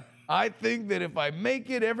 but I think that if I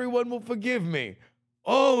make it, everyone will forgive me.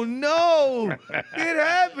 Oh no! It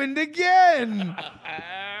happened again!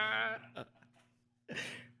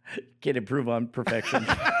 Can't improve on perfection.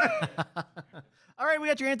 All right, we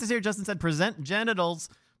got your answers here. Justin said present genitals.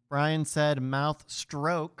 Brian said mouth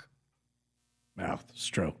stroke. Mouth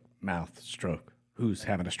stroke. Mouth stroke. Who's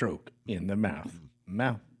having a stroke in the mouth?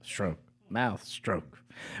 Mouth stroke. Mouth stroke.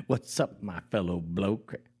 What's up, my fellow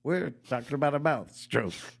bloke? We're talking about a mouth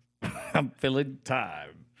stroke. I'm filling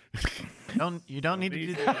time. You don't need to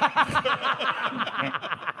do that.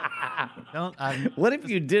 What if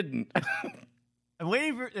you didn't? I'm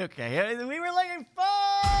waiting for. Okay, we were looking for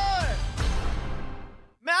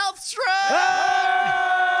mouth stroke.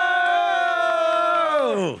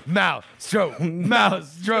 Oh! Mouth stroke, mouth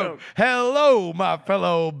stroke. Hello, my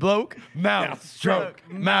fellow bloke. Mouth stroke,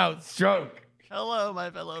 mouth stroke. Hello,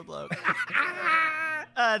 my fellow bloke.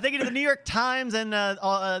 Thank you to the New York Times and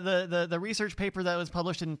the research paper that was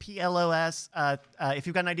published in PLOS. If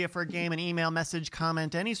you've got an idea for a game, an email, message,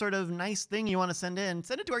 comment, any sort of nice thing you want to send in,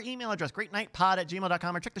 send it to our email address,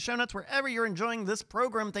 greatnightpod@gmail.com, or check the show notes wherever you're enjoying this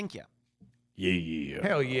program. Thank you. Yeah.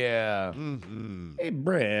 Hell yeah. Hey,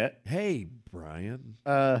 Brett. Hey, Brian.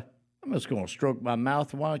 I'm just going to stroke my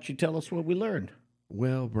mouth. Why don't you tell us what we learned?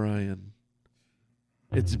 Well, Brian,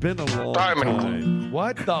 it's been a long time.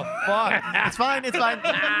 What the fuck? It's fine. It's fine.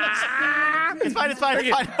 It's fine. It's fine. It's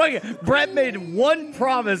fine. Okay, Brett made one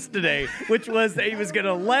promise today, which was that he was going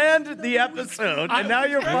to land the episode, and now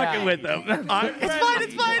you're fucking with him. It's fine. It's fine.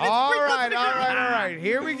 It's All right.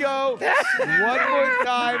 Here we go. One more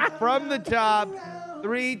time from the top.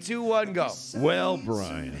 3, 2, 1, go. Well,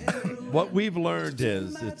 Brian, what we've learned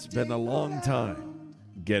is it's been a long time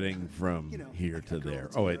getting from here to there.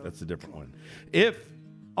 Oh, wait, that's a different one. If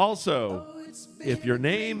your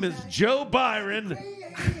name is Joe Byron,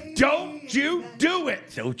 don't you do it.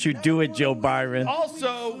 Don't you do it, Joe Byron.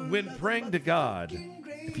 Also, when praying to God,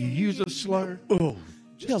 if you use a slur,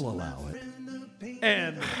 he'll allow it.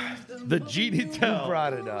 And the Genie Tell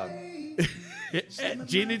Brought it up.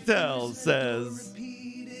 Genie Tell says,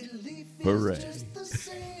 Hooray.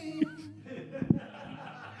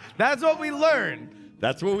 That's what we learned.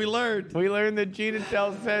 That's what we learned. We learned that Gene and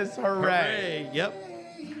Tell says hooray. Yep.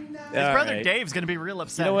 His brother Dave's going to be real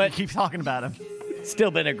upset. You know what? If you keep talking about him.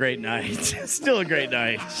 Still been a great night. Still a great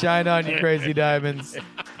night. Shine on, you crazy diamonds.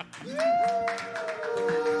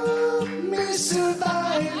 Me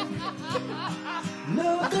survive.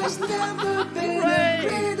 No, there's never been a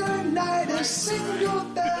greater night, a single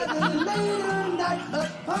better later night, a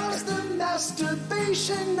pause the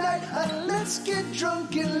masturbation night, a let's get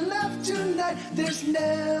drunk and laugh tonight. There's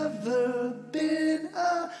never been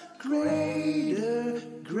a greater,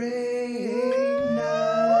 great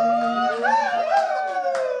night.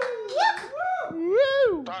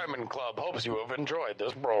 Diamond Club hopes you have enjoyed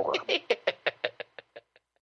this program.